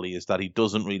issues with Ollie is that he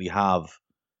doesn't really have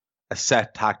a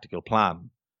set tactical plan,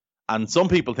 and some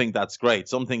people think that's great.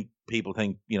 People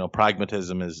think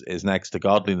pragmatism is next to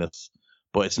godliness,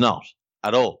 but it's not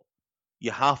at all.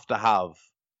 You have to have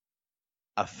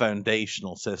a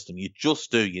foundational system. You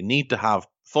just do. You need to have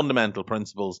fundamental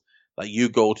principles that you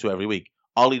go to every week.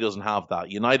 Ollie doesn't have that.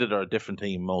 United are a different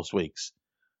team most weeks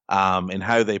in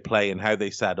how they play and how they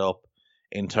set up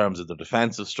in terms of their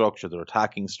defensive structure, their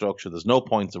attacking structure. There's no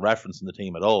points of reference in the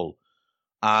team at all.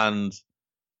 And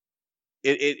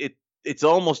it's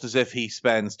almost as if he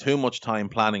spends too much time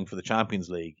planning for the Champions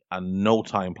League and no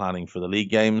time planning for the league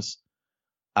games,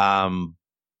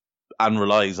 and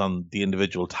relies on the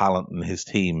individual talent in his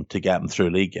team to get him through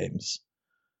league games.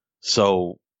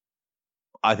 So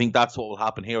I think that's what will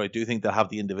happen here. I do think they'll have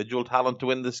the individual talent to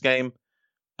win this game,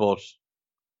 but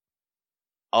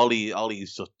Ollie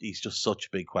he's just such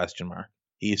a big question mark.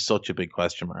 He is such a big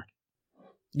question mark.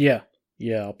 Yeah,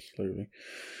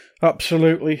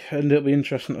 absolutely. And it'll be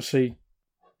interesting to see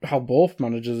how both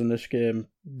managers in this game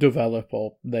develop,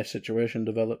 or their situation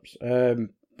develops.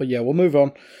 But yeah, we'll move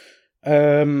on.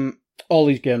 All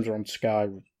these games are on Sky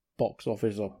box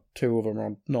office, or two of them are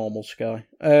on normal Sky.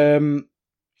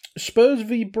 Spurs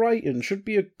v Brighton should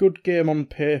be a good game on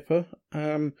paper.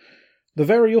 The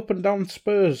very up and down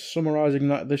Spurs summarising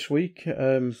that this week,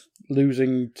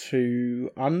 losing to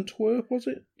Antwerp, was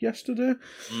it, yesterday?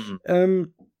 Mm-hmm.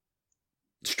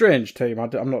 Strange team.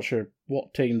 I'm not sure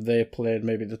what team they played.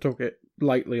 Maybe they took it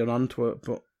lightly on Antwerp,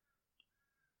 but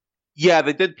yeah,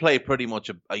 they did play pretty much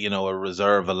a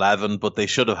reserve 11, but they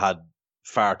should have had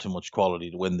far too much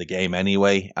quality to win the game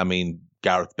anyway. I mean,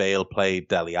 Gareth Bale played,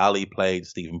 Dele Alli played,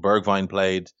 Steven Bergwijn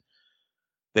played.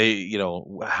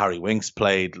 Harry Winks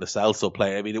played, Lo Celso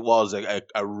played. I mean, it was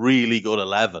a really good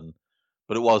 11,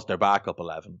 but it was their backup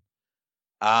 11.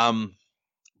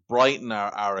 Brighton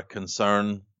are a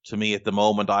concern to me at the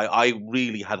moment. I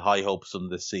really had high hopes on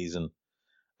this season.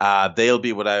 They'll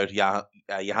be without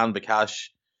Johan Bakash.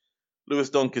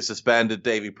 Lewis Dunk is suspended.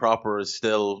 Davy Propper is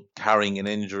still carrying an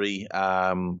injury.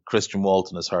 Christian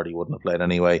Walton is hurt. He wouldn't have played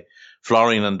anyway.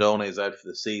 Florian Andone is out for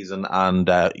the season, and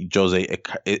Jose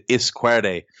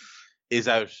Izquierdo is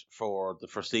out for the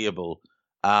foreseeable.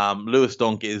 Lewis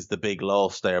Dunk is the big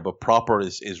loss there, but Propper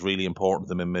is really important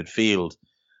to them in midfield.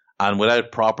 And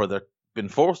without Propper, they've been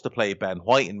forced to play Ben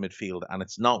White in midfield, and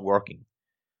it's not working.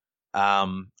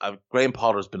 Graham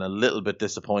Potter's been a little bit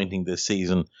disappointing this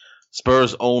season.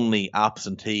 Spurs' only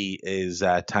absentee is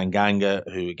Tanganga,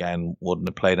 who again wouldn't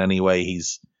have played anyway.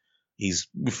 He's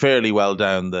fairly well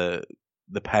down the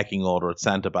pecking order at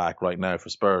centre back right now for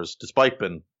Spurs, despite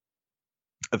being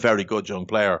a very good young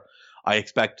player. I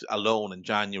expect a loan in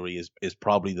January is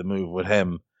probably the move with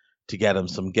him to get him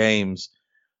some games.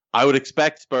 I would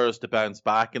expect Spurs to bounce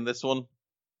back in this one.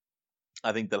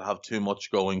 I think they'll have too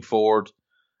much going forward.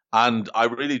 And I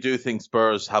really do think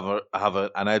Spurs have an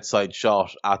outside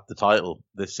shot at the title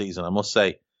this season. I must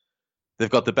say, they've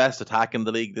got the best attack in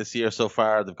the league this year so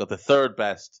far. They've got the third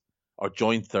best, or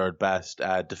joint third best,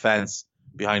 defence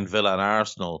behind Villa and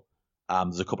Arsenal.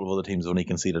 There's a couple of other teams only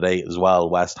conceded 8 as well: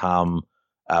 West Ham,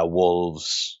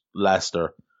 Wolves,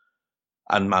 Leicester,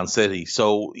 and Man City.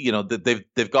 So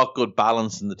they've got good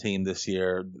balance in the team this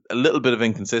year. A little bit of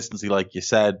inconsistency, like you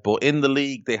said, but in the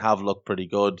league they have looked pretty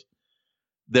good.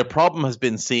 Their problem has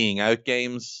been seeing out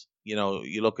games.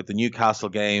 You look at the Newcastle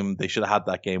game, they should have had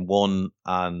that game won,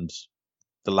 and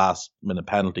the last minute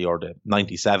penalty, or the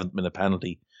 97th minute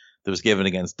penalty, that was given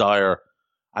against Dyer.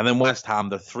 And then West Ham,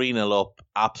 they're 3-0 up,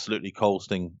 absolutely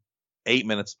coasting, 8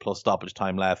 minutes plus stoppage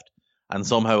time left, and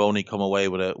somehow only come away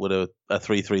with a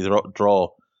 3-3 draw.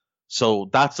 So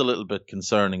that's a little bit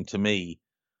concerning to me.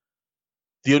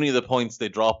 The only other points they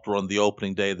dropped were on the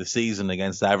opening day of the season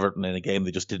against Everton in a game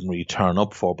they just didn't really turn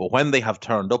up for. But when they have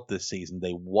turned up this season,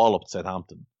 they walloped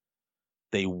Southampton.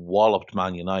 They walloped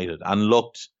Man United and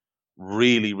looked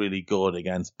really, really good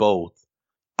against both.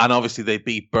 And obviously they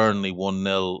beat Burnley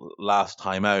 1-0 last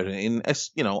time out in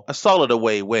a solid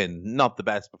away win. Not the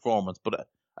best performance, but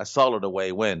a solid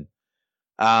away win.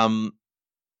 The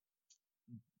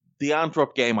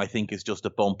Antwerp game, I think, is just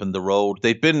a bump in the road.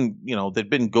 They've been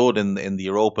good in the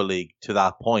Europa League to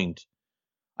that point.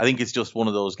 I think it's just one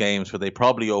of those games where they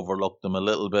probably overlooked them a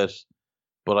little bit,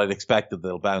 but I'd expect that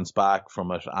they'll bounce back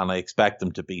from it, and I expect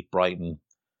them to beat Brighton.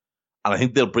 And I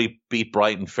think they'll beat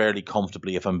Brighton fairly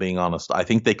comfortably, if I'm being honest. I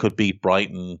think they could beat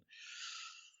Brighton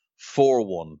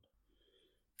 4-1.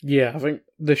 Yeah, I think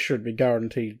this should be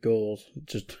guaranteed goals.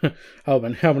 Just how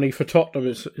many for Tottenham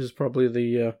is probably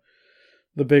the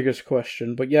biggest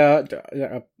question. But yeah,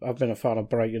 I've been a fan of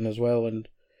Brighton as well, and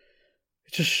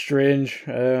it's just strange.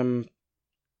 They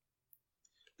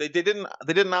didn't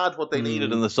add what they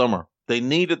needed in the summer. They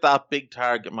needed that big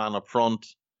target man up front.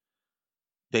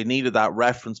 They needed that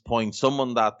reference point,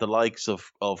 someone that the likes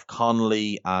of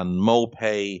Connolly and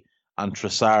Maupay and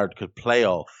Trossard could play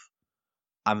off,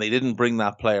 and they didn't bring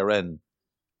that player in.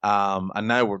 And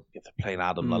now we're playing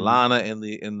Adam Lallana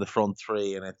in the front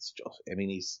three, and it's just, I mean,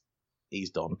 he's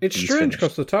done. It's he's strange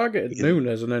because they targeted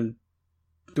Nunes, and then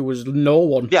there was no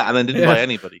one. Yeah, and then didn't buy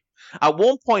anybody. At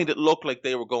one point, it looked like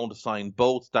they were going to sign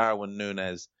both Darwin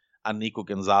Nunes and Nico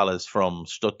Gonzalez from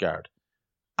Stuttgart,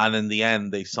 and in the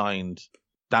end, they signed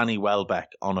Danny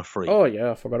Welbeck on a free. Oh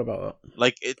yeah, I forgot about that.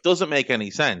 Like, it doesn't make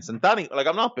any sense. And Danny, like,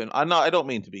 I don't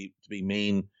mean to be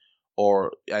mean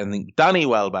or anything. Danny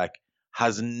Welbeck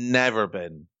has never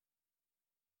been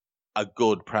a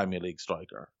good Premier League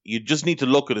striker. You just need to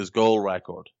look at his goal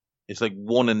record. It's like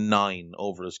 1 in 9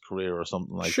 over his career or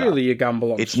something like that. Surely you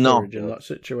gamble on Sturridge in that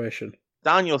situation.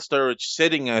 Daniel Sturridge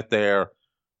sitting out there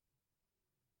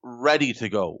ready to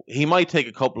go. He might take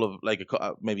a couple of,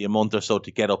 maybe a month or so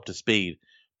to get up to speed.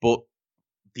 But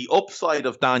the upside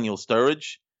of Daniel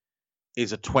Sturridge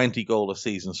is a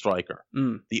 20-goal-a-season striker.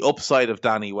 The upside of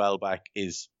Danny Welbeck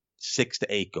is 6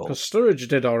 to 8 goals. Because Sturridge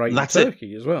did all right in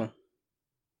Turkey as well,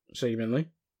 seemingly.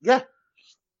 Yeah.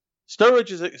 Daniel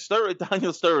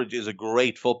Sturridge is a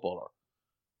great footballer.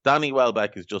 Danny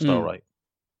Welbeck is just all right.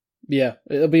 Yeah,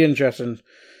 it'll be interesting.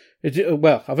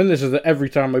 Well, I think this is every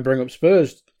time we bring up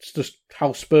Spurs, it's just how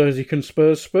Spursy can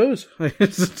Spurs.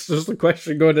 It's just a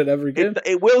question going in every game.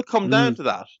 It will come down to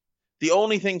that. The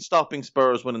only thing stopping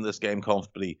Spurs winning this game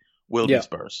comfortably will be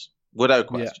Spurs, without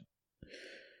question.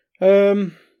 Yeah.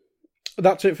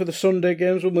 That's it for the Sunday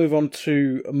games. We'll move on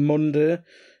to Monday.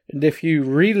 And if you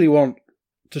really want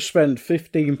to spend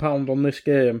 £15 on this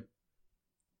game,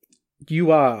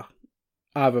 you are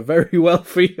either very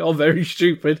wealthy or very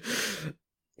stupid.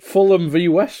 Fulham v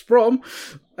West Brom.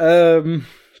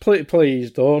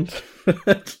 Please don't.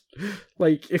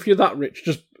 Like, if you're that rich,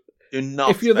 just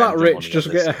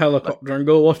get a helicopter and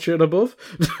go watch it above.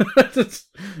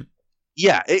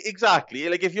 Yeah, exactly.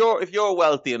 Like, if you're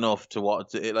wealthy enough to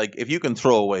watch it, like, if you can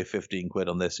throw away 15 quid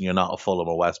on this and you're not a Fulham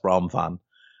or West Brom fan,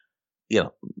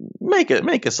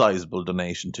 make a sizable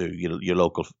donation to your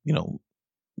local,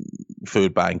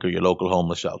 food bank or your local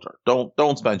homeless shelter.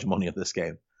 Don't spend your money on this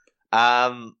game.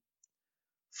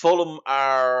 Fulham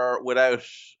are without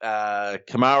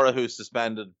Kamara, who's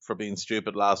suspended for being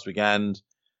stupid last weekend.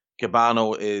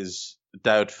 Cabano is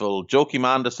doubtful. Joachim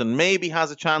Anderson maybe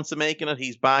has a chance of making it.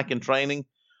 He's back in training.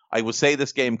 I would say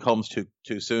this game comes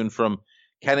too soon for him.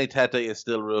 Kenny Tete is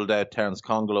still ruled out. Terence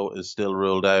Congolo is still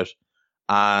ruled out.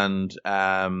 And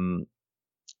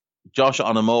Josh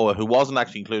Onamoa, who wasn't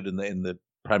actually included in the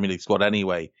Premier League squad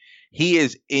anyway, he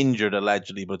is injured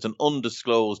allegedly, but it's an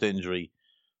undisclosed injury,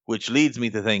 which leads me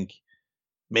to think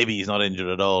maybe he's not injured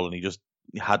at all and he just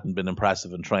hadn't been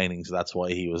impressive in training, so that's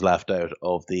why he was left out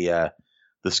of the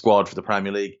squad for the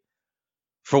Premier League.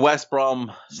 For West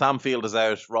Brom, Sam Field is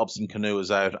out, Robson Kanu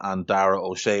is out, and Dara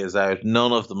O'Shea is out.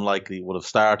 None of them likely would have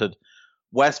started.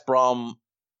 West Brom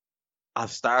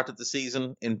have started the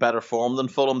season in better form than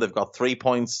Fulham. They've got 3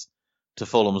 points to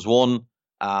Fulham's 1.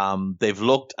 They've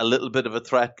looked a little bit of a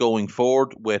threat going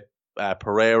forward with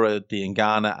Pereira,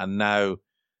 Diangana, and now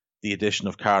the addition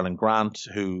of Karlan Grant,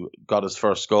 who got his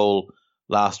first goal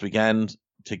last weekend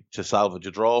to salvage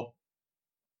a draw.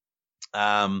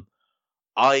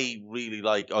 I really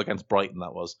like, against Brighton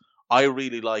that was, I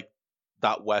really like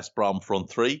that West Brom front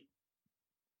three.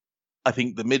 I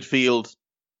think the midfield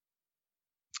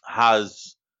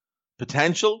has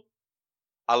potential.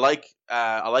 I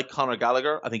like Conor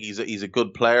Gallagher. I think he's a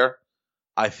good player.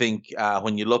 I think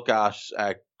when you look at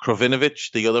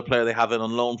Krovinovic, the other player they have in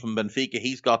on loan from Benfica,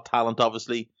 he's got talent,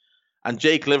 obviously. And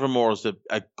Jake Livermore is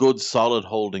a good, solid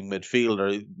holding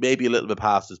midfielder. Maybe a little bit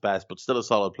past his best, but still a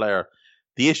solid player.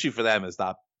 The issue for them is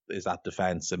that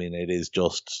defense. I mean,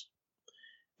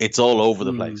 it's all over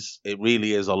the place. It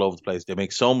really is all over the place. They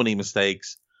make so many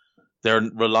mistakes. They're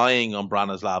relying on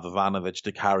Branislav Ivanovic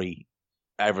to carry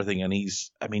everything, and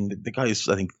the guy's,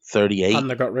 I think, 38. And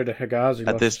they got rid of Higazi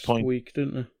at this point, week,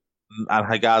 didn't they? And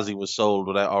Higazi was sold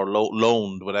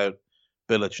loaned without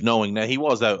Bilic knowing. Now, he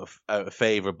was out of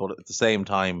favour, but at the same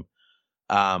time,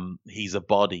 he's a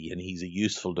body and he's a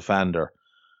useful defender.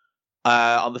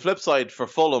 On the flip side, for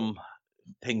Fulham,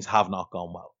 things have not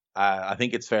gone well. I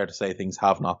think it's fair to say things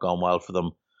have not gone well for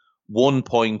them. 1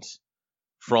 point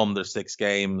from their 6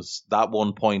 games. That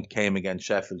 1 point came against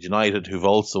Sheffield United, who've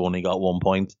also only got 1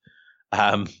 point,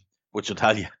 which will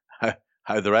tell you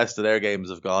how the rest of their games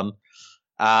have gone.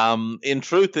 In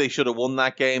truth, they should have won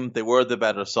that game. They were the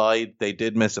better side. They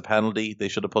did miss a penalty. They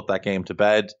should have put that game to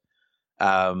bed.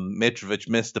 Mitrovic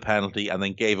missed the penalty and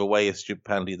then gave away a stupid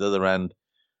penalty at the other end.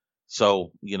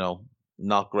 So,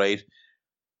 not great.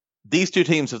 These two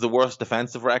teams have the worst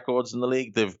defensive records in the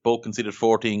league. They've both conceded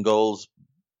 14 goals.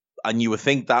 And you would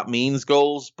think that means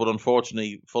goals, but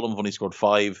unfortunately, Fulham have only scored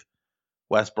 5.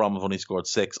 West Brom have only scored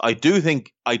 6. I do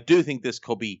think this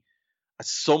could be a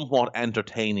somewhat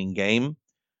entertaining game,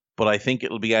 but I think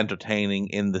it'll be entertaining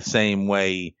in the same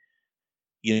way.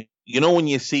 You know when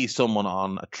you see someone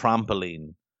on a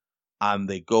trampoline and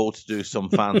they go to do some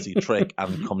fancy trick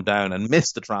and come down and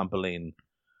miss the trampoline,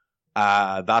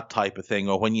 that type of thing,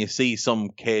 or when you see some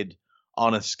kid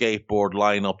on a skateboard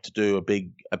line up to do a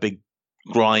big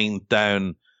grind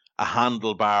down a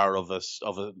handlebar of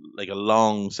a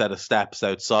long set of steps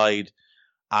outside,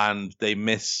 and they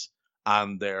miss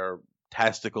and their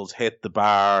testicles hit the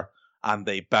bar and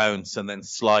they bounce and then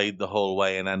slide the whole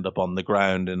way and end up on the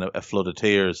ground in a flood of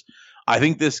tears. I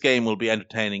think this game will be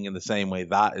entertaining in the same way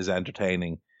that is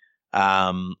entertaining.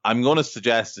 I'm going to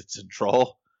suggest it's a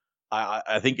draw.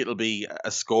 I think it'll be a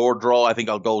score draw. I think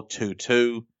I'll go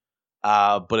 2-2.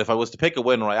 But if I was to pick a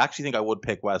winner, I actually think I would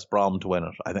pick West Brom to win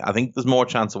it. I think there's more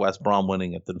chance of West Brom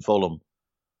winning it than Fulham.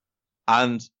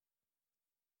 And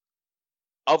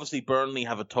obviously Burnley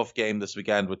have a tough game this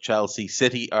weekend with Chelsea.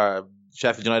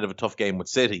 Sheffield United have a tough game with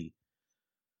City.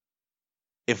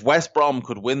 If West Brom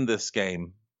could win this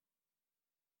game,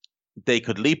 they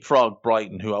could leapfrog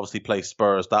Brighton, who obviously play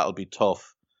Spurs. That'll be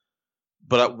tough.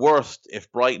 But at worst,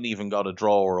 if Brighton even got a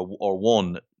draw or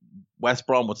won, West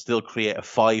Brom would still create a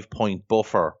 5-point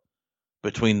buffer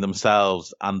between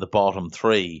themselves and the bottom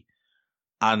 3.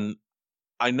 And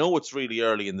I know it's really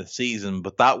early in the season,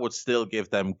 but that would still give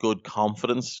them good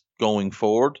confidence going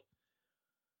forward.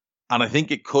 And I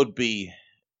think it could be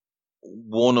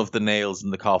one of the nails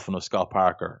in the coffin of Scott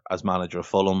Parker as manager of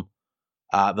Fulham.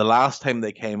 The last time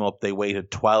they came up, they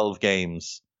waited 12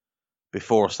 games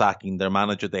before sacking their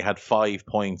manager. They had 5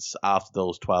 points after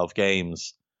those 12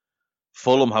 games.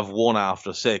 Fulham have won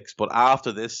after 6, but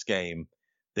after this game,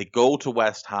 they go to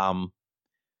West Ham,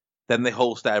 then they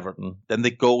host Everton, then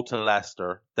they go to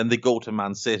Leicester, then they go to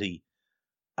Man City,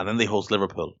 and then they host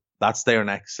Liverpool. That's their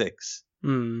next 6.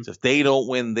 So if they don't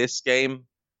win this game,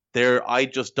 I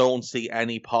just don't see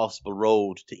any possible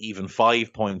road to even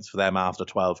 5 points for them after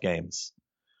 12 games.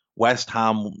 West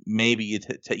Ham, maybe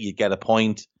you get a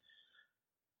point.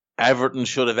 Everton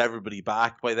should have everybody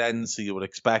back by then, so you would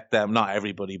expect them, not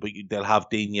everybody, but they'll have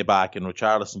Digne back and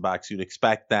Richarlison back, so you'd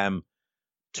expect them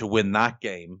to win that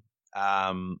game.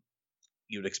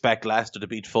 You'd expect Leicester to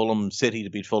beat Fulham, City to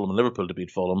beat Fulham, and Liverpool to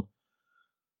beat Fulham.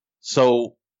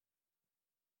 So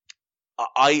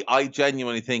I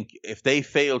genuinely think if they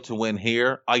fail to win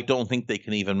here, I don't think they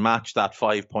can even match that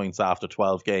 5 points after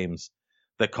 12 games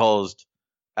that caused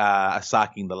a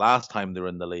sacking the last time they were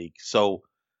in the league. So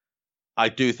I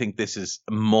do think this is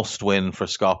a must-win for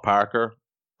Scott Parker,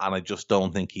 and I just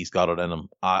don't think he's got it in him.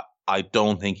 I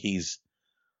don't think he's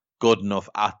good enough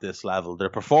at this level. Their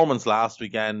performance last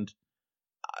weekend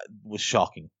was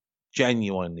shocking,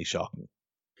 genuinely shocking.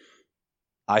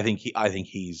 I think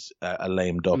he's a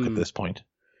lame duck at this point.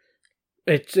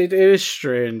 It is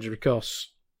strange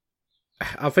because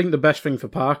I think the best thing for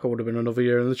Parker would have been another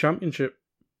year in the Championship.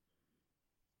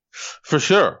 For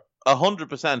sure.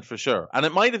 100% for sure. And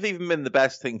it might have even been the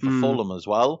best thing for Fulham as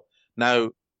well. Now,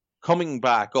 coming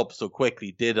back up so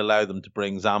quickly did allow them to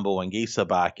bring Zambo Anguissa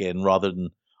back in rather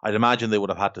than, I'd imagine they would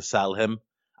have had to sell him.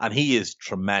 And he is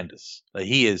tremendous.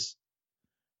 He is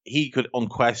he could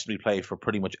unquestionably play for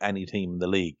pretty much any team in the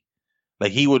league.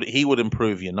 Like he would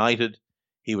improve United,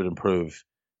 he would improve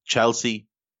Chelsea.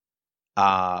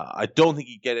 I don't think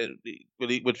he'd get it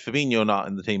with Fabinho not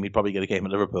in the team. He'd probably get a game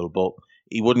at Liverpool, but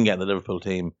he wouldn't get in the Liverpool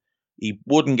team. He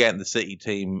wouldn't get in the City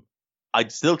team.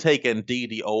 I'd still take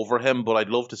Ndidi over him, but I'd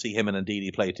love to see him and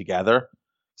Ndidi play together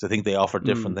because I think they offer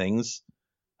different things.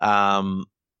 But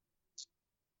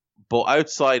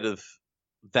outside of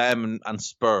them and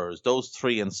Spurs, those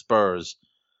three and Spurs,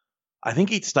 I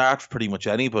think he'd start for pretty much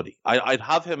anybody. I'd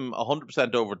have him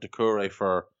 100% over Doucouré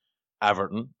for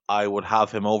Everton. I would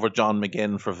have him over John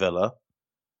McGinn for Villa.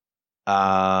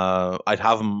 I'd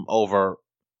have him over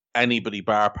anybody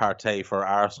bar Partey for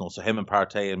Arsenal. So him and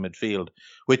Partey in midfield,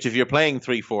 which if you're playing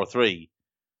 3-4-3,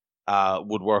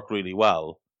 would work really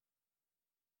well.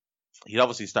 He'd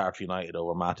obviously start for United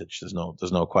over Matic.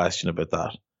 There's no question about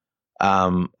that.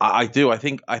 I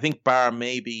think bar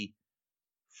maybe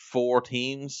 4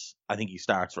 teams, I think he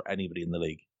starts for anybody in the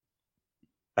league.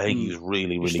 I think he's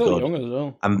really, really still good. Young as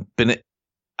well.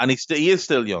 And he is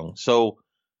still young. So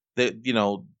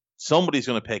somebody's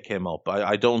going to pick him up.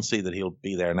 I don't see that he'll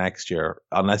be there next year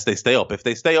unless they stay up. If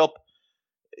they stay up,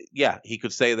 yeah, he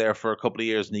could stay there for a couple of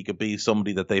years and he could be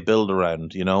somebody that they build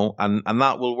around, and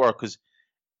that will work because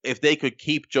if they could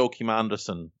keep Joachim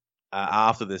Andersen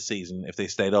after this season, if they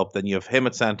stayed up, then you have him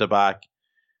at centre back,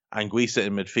 Anguissa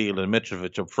in midfield, and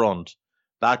Mitrovic up front.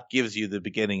 That gives you the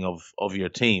beginning of your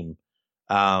team.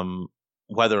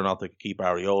 Whether or not they could keep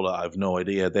Areola, I have no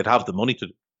idea. They'd have the money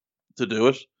to do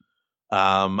it,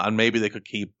 and maybe they could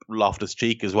keep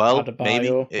Loftus-Cheek as well.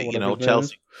 Adebayo, maybe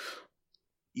Chelsea.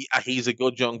 Yeah, he's a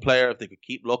good young player. If they could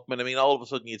keep Lookman, I mean, all of a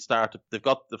sudden you'd start. They've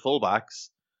got the fullbacks.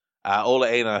 Ola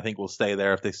Aina, I think, will stay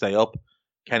there if they stay up.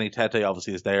 Kenny Tete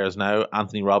obviously is theirs now.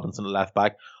 Anthony Robinson at left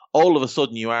back. All of a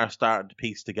sudden, you are starting to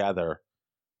piece together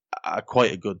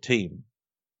quite a good team.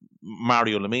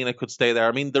 Mario Lemina could stay there.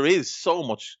 I mean, there's so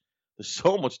much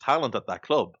talent at that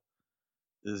club.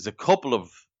 There's a couple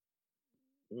of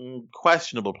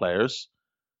questionable players,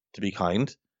 to be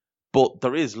kind, but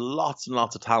there is lots and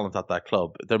lots of talent at that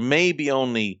club. There may be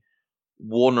only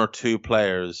 1 or 2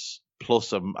 players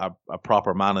plus a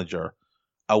proper manager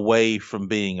away from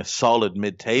being a solid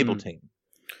mid-table team.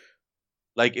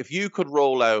 Like, if you could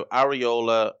roll out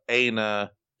Areola,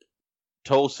 Aina,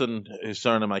 Tosin, whose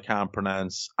surname I can't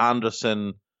pronounce,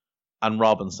 Anderson, and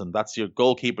Robinson, that's your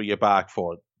goalkeeper you're back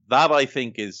for. That, I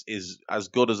think, is as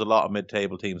good as a lot of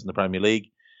mid-table teams in the Premier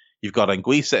League. You've got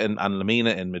Anguissa and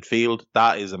Lemina in midfield.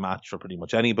 That is a match for pretty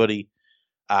much anybody.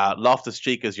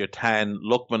 Loftus-Cheek is your 10,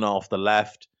 Lookman off the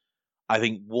left. I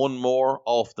think one more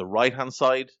off the right-hand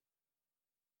side,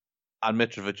 and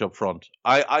Mitrovic up front.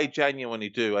 I genuinely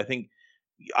do. I think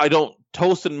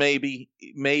Tosin maybe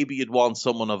you'd want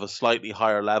someone of a slightly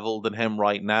higher level than him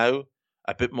right now,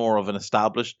 a bit more of an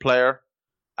established player.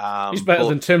 He's better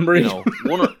than Tim Ream.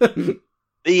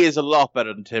 He is a lot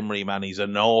better than Tim Ream, and he's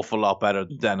an awful lot better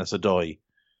than Dennis Odoi.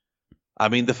 I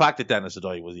mean, the fact that Dennis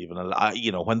Odoi was even,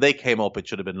 when they came up, it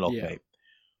should have been luck, mate.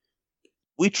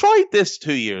 We tried this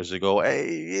 2 years ago.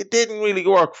 It didn't really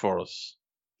work for us.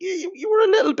 You were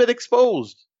a little bit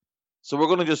exposed, so we're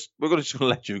gonna just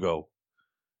let you go.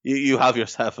 You have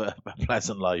yourself a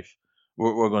pleasant life.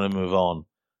 We're going to move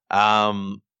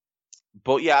on.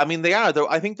 But yeah, I mean, they are.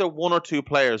 I think they're 1 or 2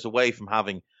 players away from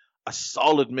having a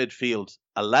solid midfield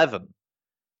 11.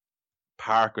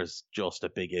 Parker's just a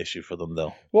big issue for them,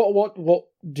 though. What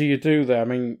do you do there? I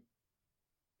mean,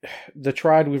 they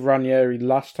tried with Ranieri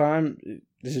last time.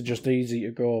 Is it just easy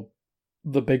to go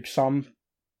the Big Sam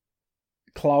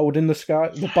cloud in the sky,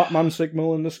 the Batman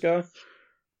signal in the sky?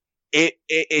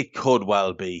 It could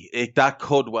well be. That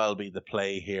could well be the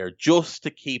play here, just to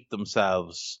keep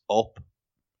themselves up.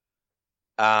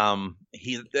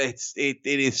 It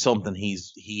is something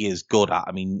he is good at.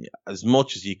 I mean, as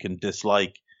much as you can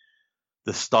dislike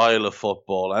the style of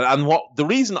football, and what the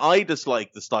reason I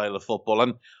dislike the style of football,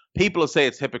 and people say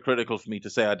it's hypocritical for me to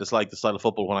say I dislike the style of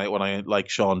football when I like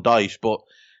Sean Dyche, but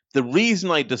the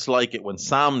reason I dislike it when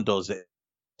Sam does it,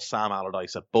 Sam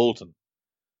Allardyce at Bolton.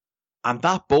 And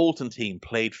that Bolton team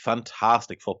played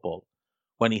fantastic football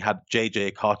when he had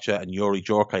JJ Okocha and Yuri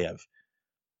Djorkaeff.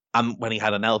 And when he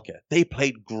had Anelka, they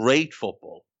played great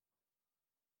football.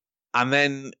 And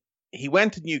then he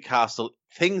went to Newcastle.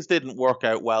 Things didn't work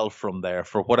out well from there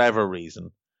for whatever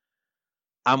reason.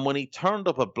 And when he turned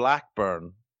up at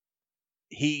Blackburn,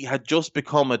 he had just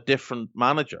become a different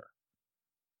manager.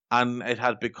 And it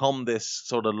had become this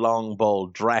sort of long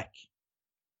ball dreck.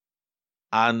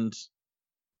 And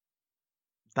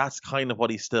that's kind of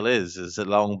what he still is a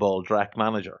long ball dreck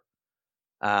manager.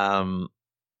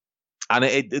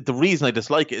 And the reason I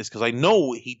dislike it is because I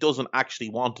know he doesn't actually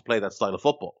want to play that style of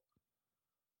football.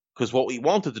 Because what he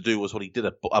wanted to do was what he did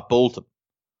at Bolton.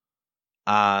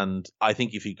 And I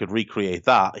think if he could recreate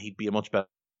that, he'd be a much better.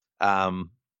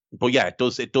 But yeah, it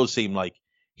does seem like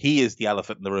he is the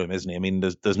elephant in the room, isn't he? I mean,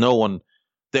 there's no one.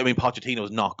 I mean, Pochettino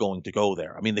is not going to go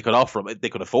there. I mean, they could offer him. They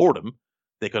could afford him.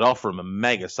 They could offer him a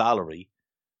mega salary.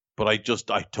 But I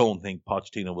don't think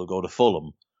Pochettino will go to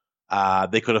Fulham.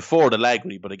 They could afford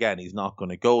Allegri, but again, he's not going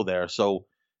to go there. So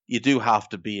you do have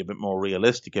to be a bit more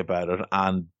realistic about it.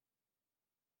 And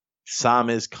Sam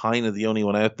is kind of the only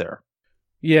one out there.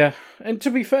 Yeah, and to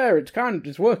be fair,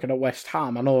 it's working at West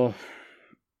Ham. I know,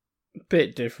 a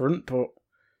bit different, but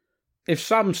if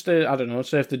Sam stayed, I don't know,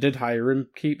 say if they did hire him,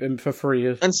 keep him for free.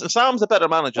 And Sam's a better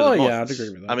manager than Moyes. Yeah, I'd agree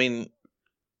with that. I mean,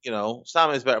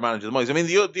 Sam is a better manager than Moyes. I mean,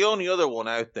 the only other one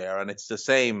out there, and it's the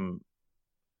same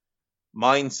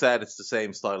mindset, it's the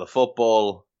same style of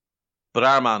football, but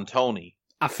Armand Toney.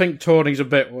 I think Tony's a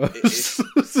bit worse.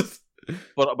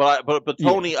 But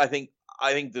Toney, yeah.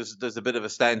 I think there's a bit of a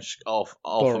stench off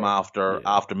him after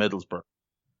Middlesbrough.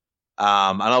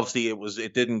 And obviously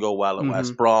it didn't go well at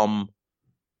West Brom.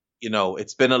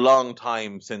 It's been a long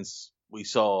time since we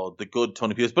saw the good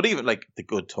Tony Pulis, but even like the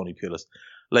good Tony Pulis,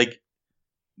 like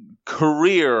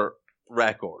career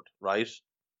record, right?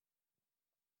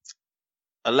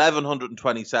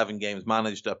 1,127 games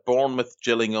managed at Bournemouth,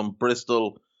 Gillingham,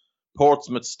 Bristol,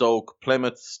 Portsmouth, Stoke,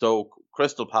 Plymouth, Stoke,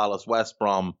 Crystal Palace, West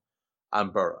Brom,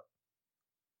 and Borough.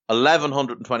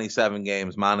 1,127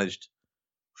 games managed,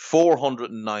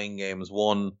 409 games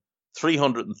won,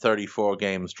 334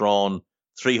 games drawn,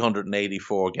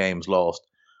 384 games lost.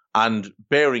 And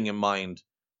bearing in mind,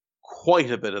 quite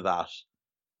a bit of that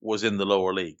was in the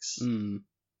lower leagues. So,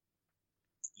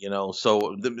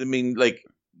 I mean, like,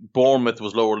 Bournemouth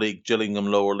was lower league, Gillingham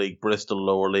lower league, Bristol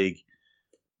lower league.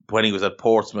 When he was at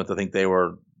Portsmouth, I think they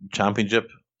were championship.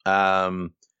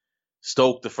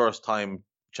 Stoke the first time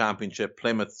championship,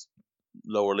 Plymouth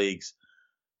lower leagues,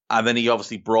 and then he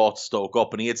obviously brought Stoke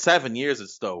up, and he had 7 years at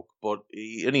Stoke, but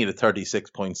he only had a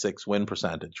 36.6 win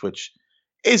percentage, which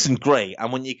isn't great.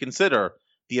 And when you consider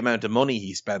the amount of money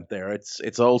he spent there,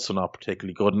 it's also not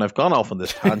particularly good. And I've gone off on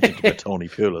this tangent about Tony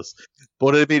Pulis,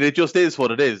 but I mean, it just is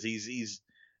what it is. He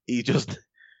just,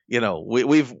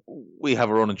 we have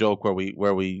a running joke where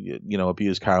we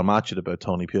abuse Carl Matchett about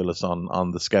Tony Pulis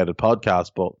on the Scouted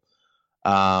podcast, but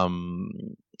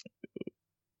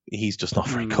he's just not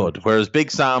very good. Whereas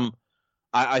Big Sam,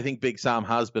 I think Big Sam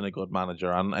has been a good manager,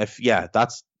 and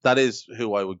that is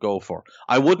who I would go for.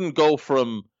 I wouldn't go for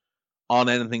him on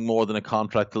anything more than a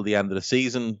contract till the end of the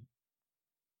season,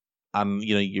 and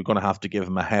you're going to have to give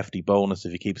him a hefty bonus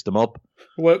if he keeps them up.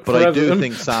 But I do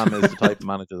think Sam is the type of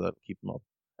manager that will keep them up.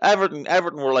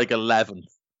 Everton were like 11th,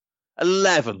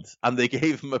 and they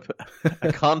gave him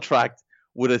a contract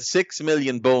with a $6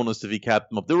 million bonus if he kept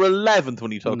them up. They were 11th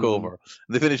when he took over.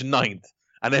 And they finished 9th.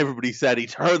 And everybody said he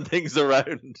turned things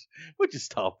around, which is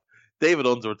tough. David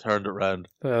Unsworth turned it around.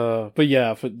 But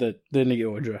yeah, they need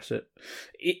to address it.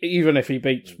 Even if he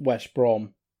beats West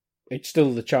Brom, it's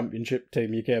still the championship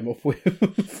team you came up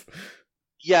with.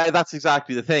 Yeah, that's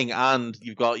exactly the thing. And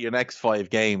you've got your next 5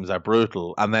 games are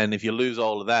brutal. And then if you lose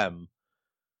all of them,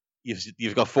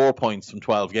 you've got 4 points from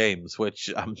 12 games,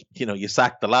 which, you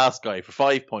sacked the last guy for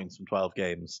 5 points from 12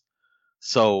 games.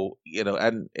 So,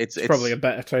 and it's probably a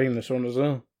better team, this one as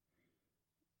well.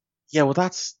 Yeah, well,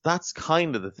 that's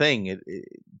kind of the thing.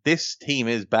 This team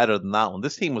is better than that one.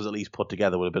 This team was at least put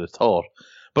together with a bit of thought.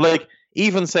 But like,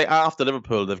 even say after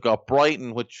Liverpool, they've got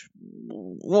Brighton, which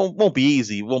won't be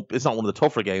easy. It's not one of the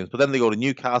tougher games. But then they go to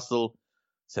Newcastle,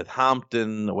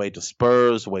 Southampton, away to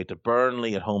Spurs, away to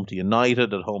Burnley, at home to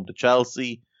United, at home to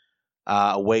Chelsea,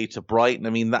 away to Brighton.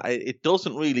 I mean, it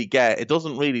doesn't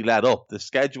really let up. The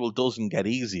schedule doesn't get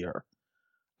easier.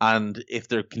 And if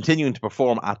they're continuing to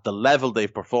perform at the level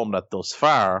they've performed at thus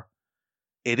far,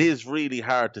 it is really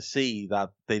hard to see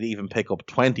that they'd even pick up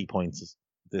 20 points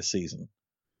this season.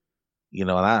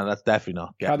 And that's definitely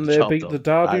not getting the job done. Can they beat the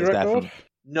Derby record?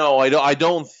 No, I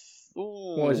don't.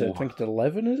 What is it? I think it's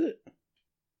 11, is it?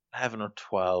 11 or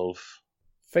 12.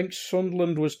 I think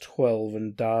Sunderland was 12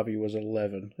 and Derby was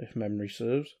 11, if memory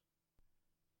serves.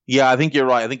 Yeah, I think you're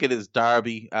right. I think it is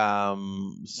Derby.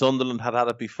 Sunderland had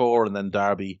it before, and then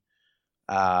Derby,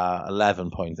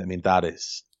 11 points. I mean, that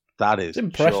is it's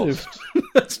impressive.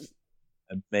 Just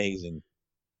amazing.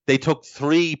 They took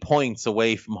 3 points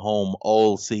away from home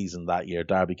all season that year,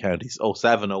 Derby County.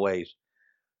 07-08.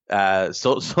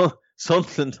 So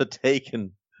Sunderland had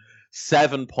taken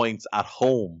 7 points at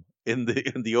home in the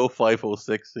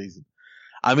 05-06 season.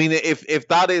 I mean, if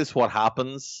that is what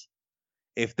happens,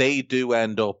 if they do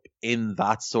end up in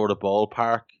that sort of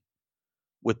ballpark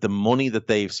with the money that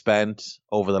they've spent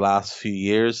over the last few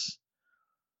years,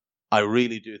 I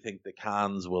really do think the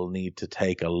Cans will need to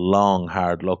take a long,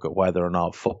 hard look at whether or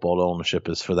not football ownership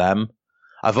is for them.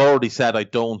 I've already said I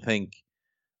don't think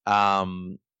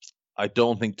Tony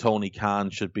Khan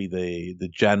should be the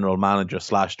general manager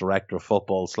 / director of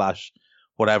football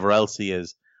 / whatever else he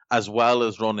is, as well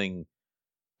as running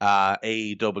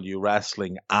AEW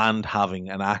wrestling and having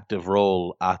an active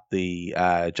role at the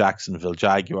Jacksonville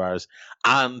Jaguars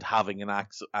and having an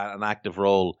active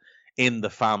role in the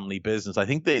family business. I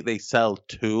think they sell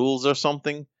tools or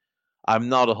something. I'm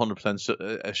not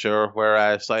 100% sure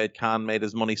where Syed Khan made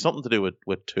his money. Something to do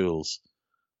with tools.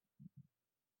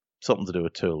 Something to do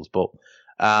with tools. But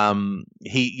Tony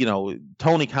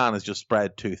Khan is just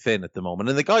spread too thin at the moment.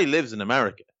 And the guy lives in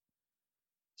America.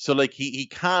 So, like, he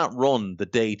can't run the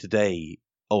day-to-day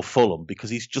of Fulham because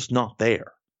he's just not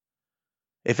there.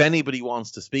 If anybody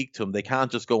wants to speak to him, they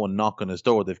can't just go and knock on his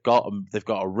door. They've got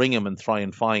to ring him and try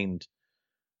and find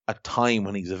a time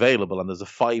when he's available. And there's a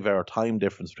 5-hour time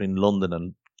difference between London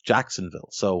and Jacksonville.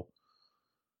 So,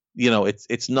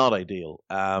 it's not ideal.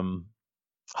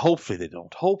 Hopefully they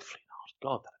don't. Hopefully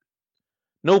not. God,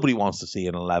 nobody wants to see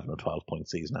an 11 or 12 point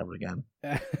season ever again.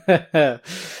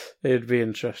 It'd be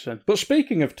interesting. But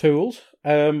speaking of tools,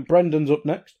 Brendan's up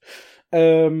next.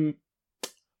 That's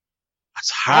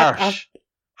harsh.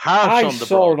 I on the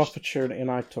saw broad. an opportunity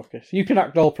and I took it. You can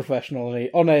act all professional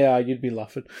on AI, you'd be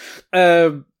laughing.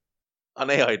 On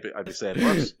AI, I'd be saying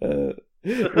worse.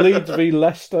 Leeds v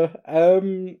Leicester.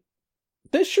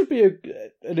 This should be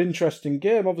an interesting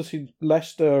game. Obviously,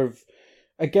 Leicester have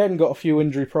again got a few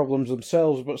injury problems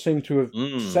themselves, but seem to have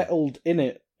settled in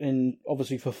it. And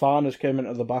obviously, Fofana's came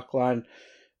into the back line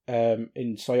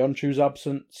in Soyuncu's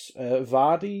absence.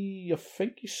 Vardy, I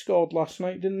think he scored last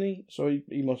night, didn't he? So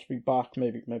he must be back.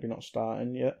 Maybe not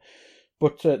starting yet.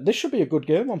 But this should be a good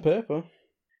game on paper.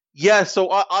 Yeah, so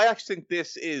I actually think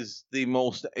this is the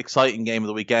most exciting game of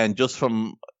the weekend, just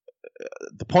from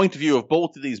the point of view of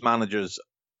both of these managers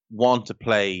want to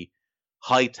play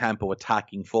high-tempo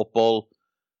attacking football.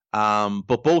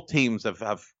 But both teams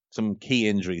have some key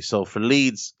injuries. So for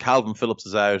Leeds, Calvin Phillips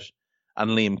is out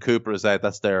and Liam Cooper is out.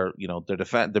 That's their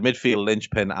midfield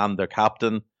linchpin and their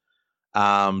captain.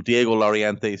 Diego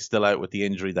Loriente is still out with the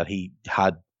injury that he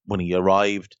had when he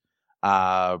arrived.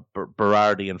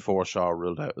 Berardi and Forshaw are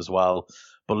ruled out as well.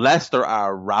 But Leicester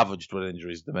are ravaged with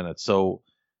injuries at the minute. So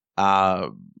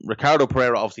Ricardo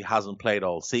Pereira obviously hasn't played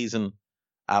all season.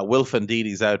 Wilf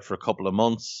Ndidi's out for a couple of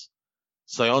months.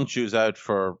 Soyuncu's out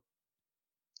for,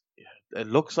 it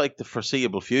looks like, the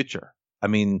foreseeable future. I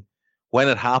mean, when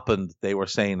it happened, they were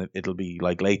saying it'll be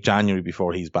like late January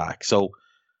before he's back. So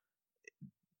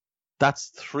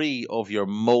that's 3 of your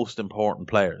most important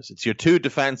players. It's your 2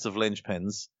 defensive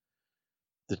linchpins,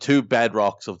 the 2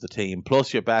 bedrocks of the team,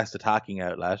 plus your best attacking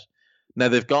outlet. Now,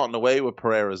 they've gotten away with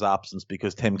Pereira's absence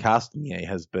because Tim Castagne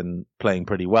has been playing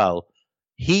pretty well.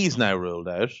 He's now ruled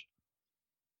out.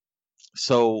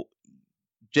 So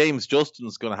James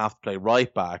Justin's going to have to play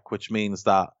right back, which means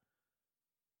that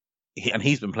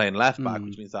he's been playing left back,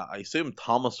 which means that I assume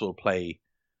Thomas will play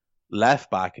left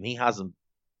back, and he hasn't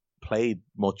played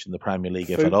much in the Premier League,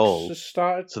 if at all.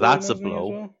 So that's a blow.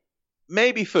 Well?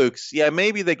 Maybe Fuchs. Yeah,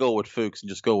 maybe they go with Fuchs and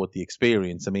just go with the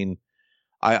experience. I mean,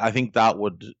 I think that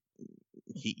would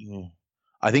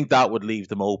leave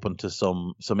them open to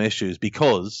some issues,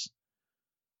 because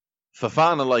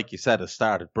Fofana, like you said, has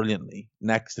started brilliantly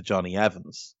next to Johnny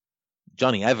Evans.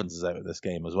 Johnny Evans is out of this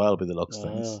game as well, by the looks of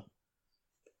things.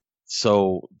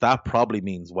 So that probably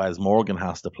means Wes Morgan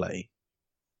has to play.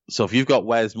 So if you've got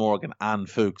Wes Morgan and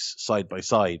Fuchs side by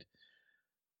side,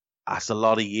 that's a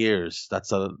lot of years.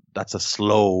 That's a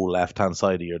slow left-hand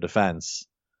side of your defence.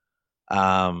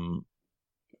 That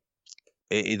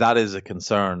is a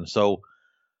concern. So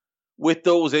with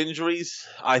those injuries,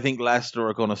 I think Leicester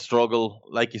are going to struggle.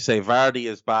 Like you say, Vardy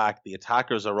is back. The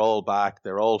attackers are all back.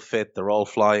 They're all fit. They're all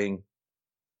flying.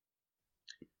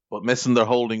 But missing their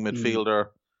holding midfielder,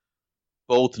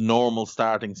 both normal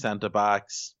starting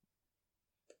centre-backs.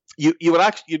 You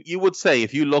would say,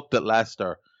 if you looked at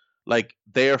Leicester, like,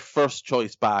 their first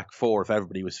choice back four, if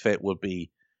everybody was fit, would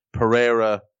be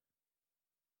Pereira,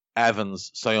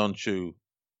 Evans, Soyuncu,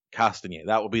 Castagne.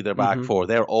 That would be their back four.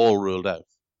 They're all ruled out.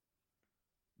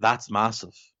 That's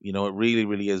massive. You know, it really,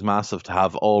 really is massive to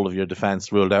have all of your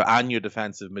defence ruled out and your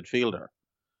defensive midfielder.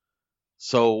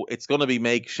 So it's going to be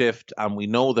makeshift, and we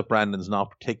know that Brendan's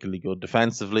not particularly good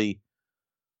defensively.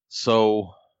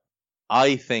 So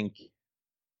I think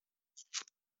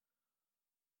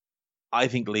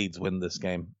Leeds win this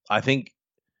game. I think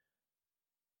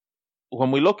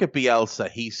when we look at Bielsa,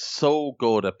 he's so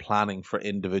good at planning for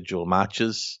individual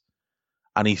matches,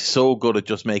 and he's so good at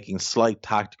just making slight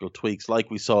tactical tweaks like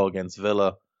we saw against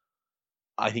Villa.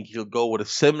 I think he'll go with a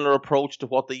similar approach to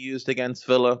what they used against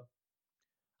Villa.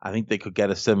 I think they could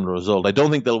get a similar result. I don't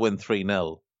think they'll win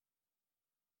 3-0,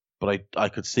 but I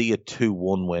could see a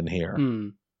 2-1 win here.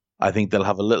 I think they'll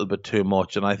have a little bit too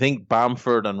much, and I think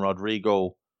Bamford and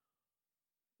Rodrigo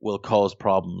will cause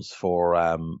problems for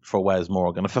Wes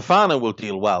Morgan. And Fofana will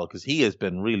deal well because he has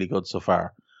been really good so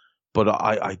far. But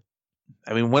I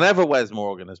mean, whenever Wes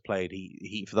Morgan has played,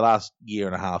 he for the last year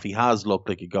and a half, he has looked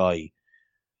like a guy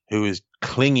who is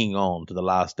clinging on to the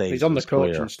last days. He's on the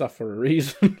coaching stuff for a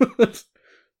reason.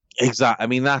 Exactly. I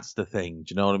mean, that's the thing.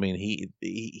 Do you know what I mean?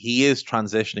 He is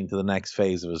transitioning to the next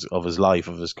phase of his life,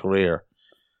 of his career.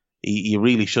 He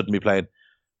really shouldn't be playing.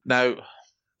 Now,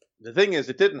 the thing is,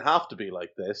 it didn't have to be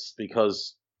like this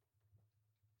because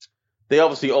they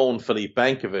obviously own Filip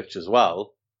Benkovic as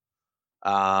well,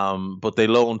 but they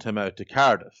loaned him out to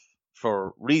Cardiff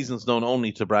for reasons known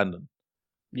only to Brendan.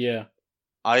 Yeah.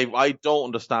 I don't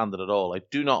understand it at all. I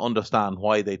do not understand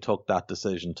why they took that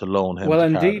decision to loan him. Well, to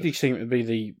indeed, Cardiff. he seemed to be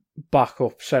the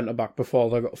backup centre-back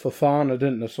before they got Fofana,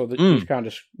 didn't they? So he's kind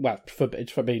of,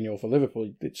 it's Fabinho for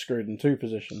Liverpool. It's screwed in two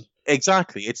positions.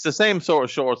 Exactly. It's the same sort of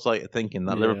short-sighted thinking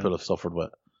that Liverpool have suffered with.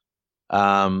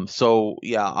 So,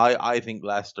 yeah, I think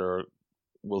Leicester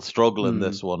will struggle in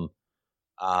this one.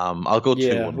 I'll go 2-1.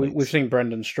 Yeah, we've seen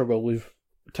Brendan struggle with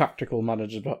tactical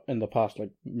managers in the past,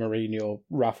 like Mourinho,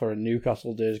 Rafa, and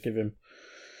Newcastle days give him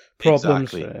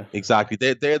problems. Exactly.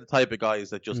 They're the type of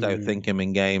guys that just outthink him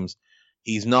in games.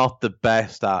 He's not the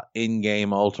best at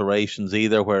in-game alterations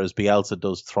either, whereas Bielsa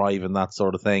does thrive in that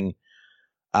sort of thing.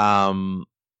 I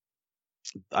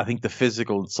think the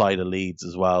physical side of Leeds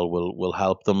as well will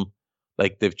help them.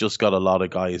 Like, they've just got a lot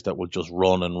of guys that will just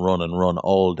run and run and run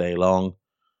all day long.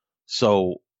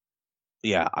 So,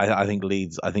 yeah, I think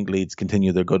Leeds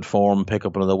continue their good form, pick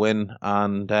up another win,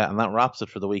 and that wraps it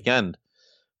for the weekend.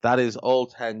 That is all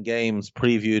 10 games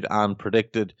previewed and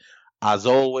predicted. As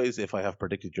always, if I have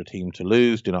predicted your team to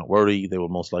lose, do not worry. They will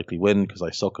most likely win because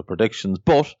I suck at predictions.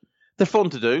 But they're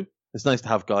fun to do. It's nice to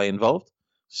have Guy involved.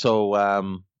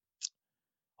 So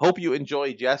hope you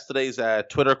enjoyed yesterday's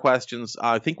Twitter questions.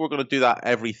 I think we're going to do that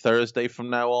every Thursday from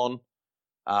now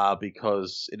on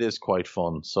because it is quite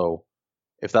fun. So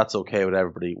if that's okay with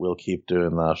everybody, we'll keep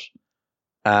doing that.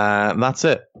 And that's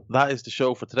it. That is the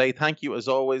show for today. Thank you, as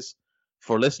always,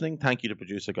 for listening. Thank you to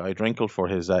producer Guy Drinkle for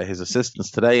his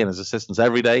assistance today and his assistance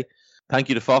every day. Thank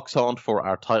you to Foxhound for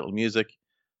our title music.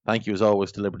 Thank you, as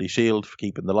always, to Liberty Shield for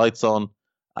keeping the lights on.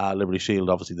 Liberty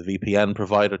Shield, obviously the VPN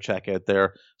provider. Check out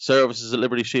their services at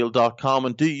libertyshield.com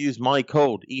and do use my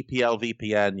code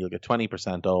EPLVPN. You'll get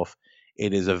 20% off.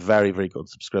 It is a very, very good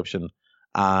subscription.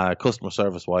 Customer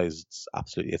service wise, it's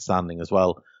absolutely outstanding as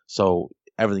well. So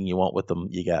everything you want with them,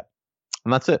 you get.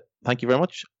 And that's it. Thank you very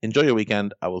much. Enjoy your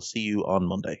weekend. I will see you on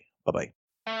Monday. Bye-bye.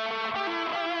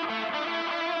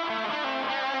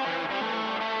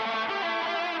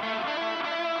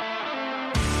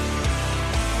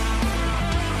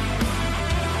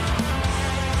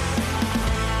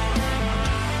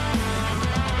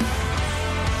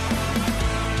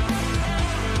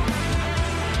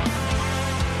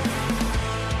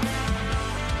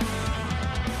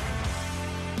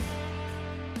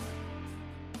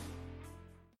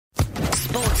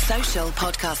 Social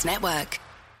Podcast Network.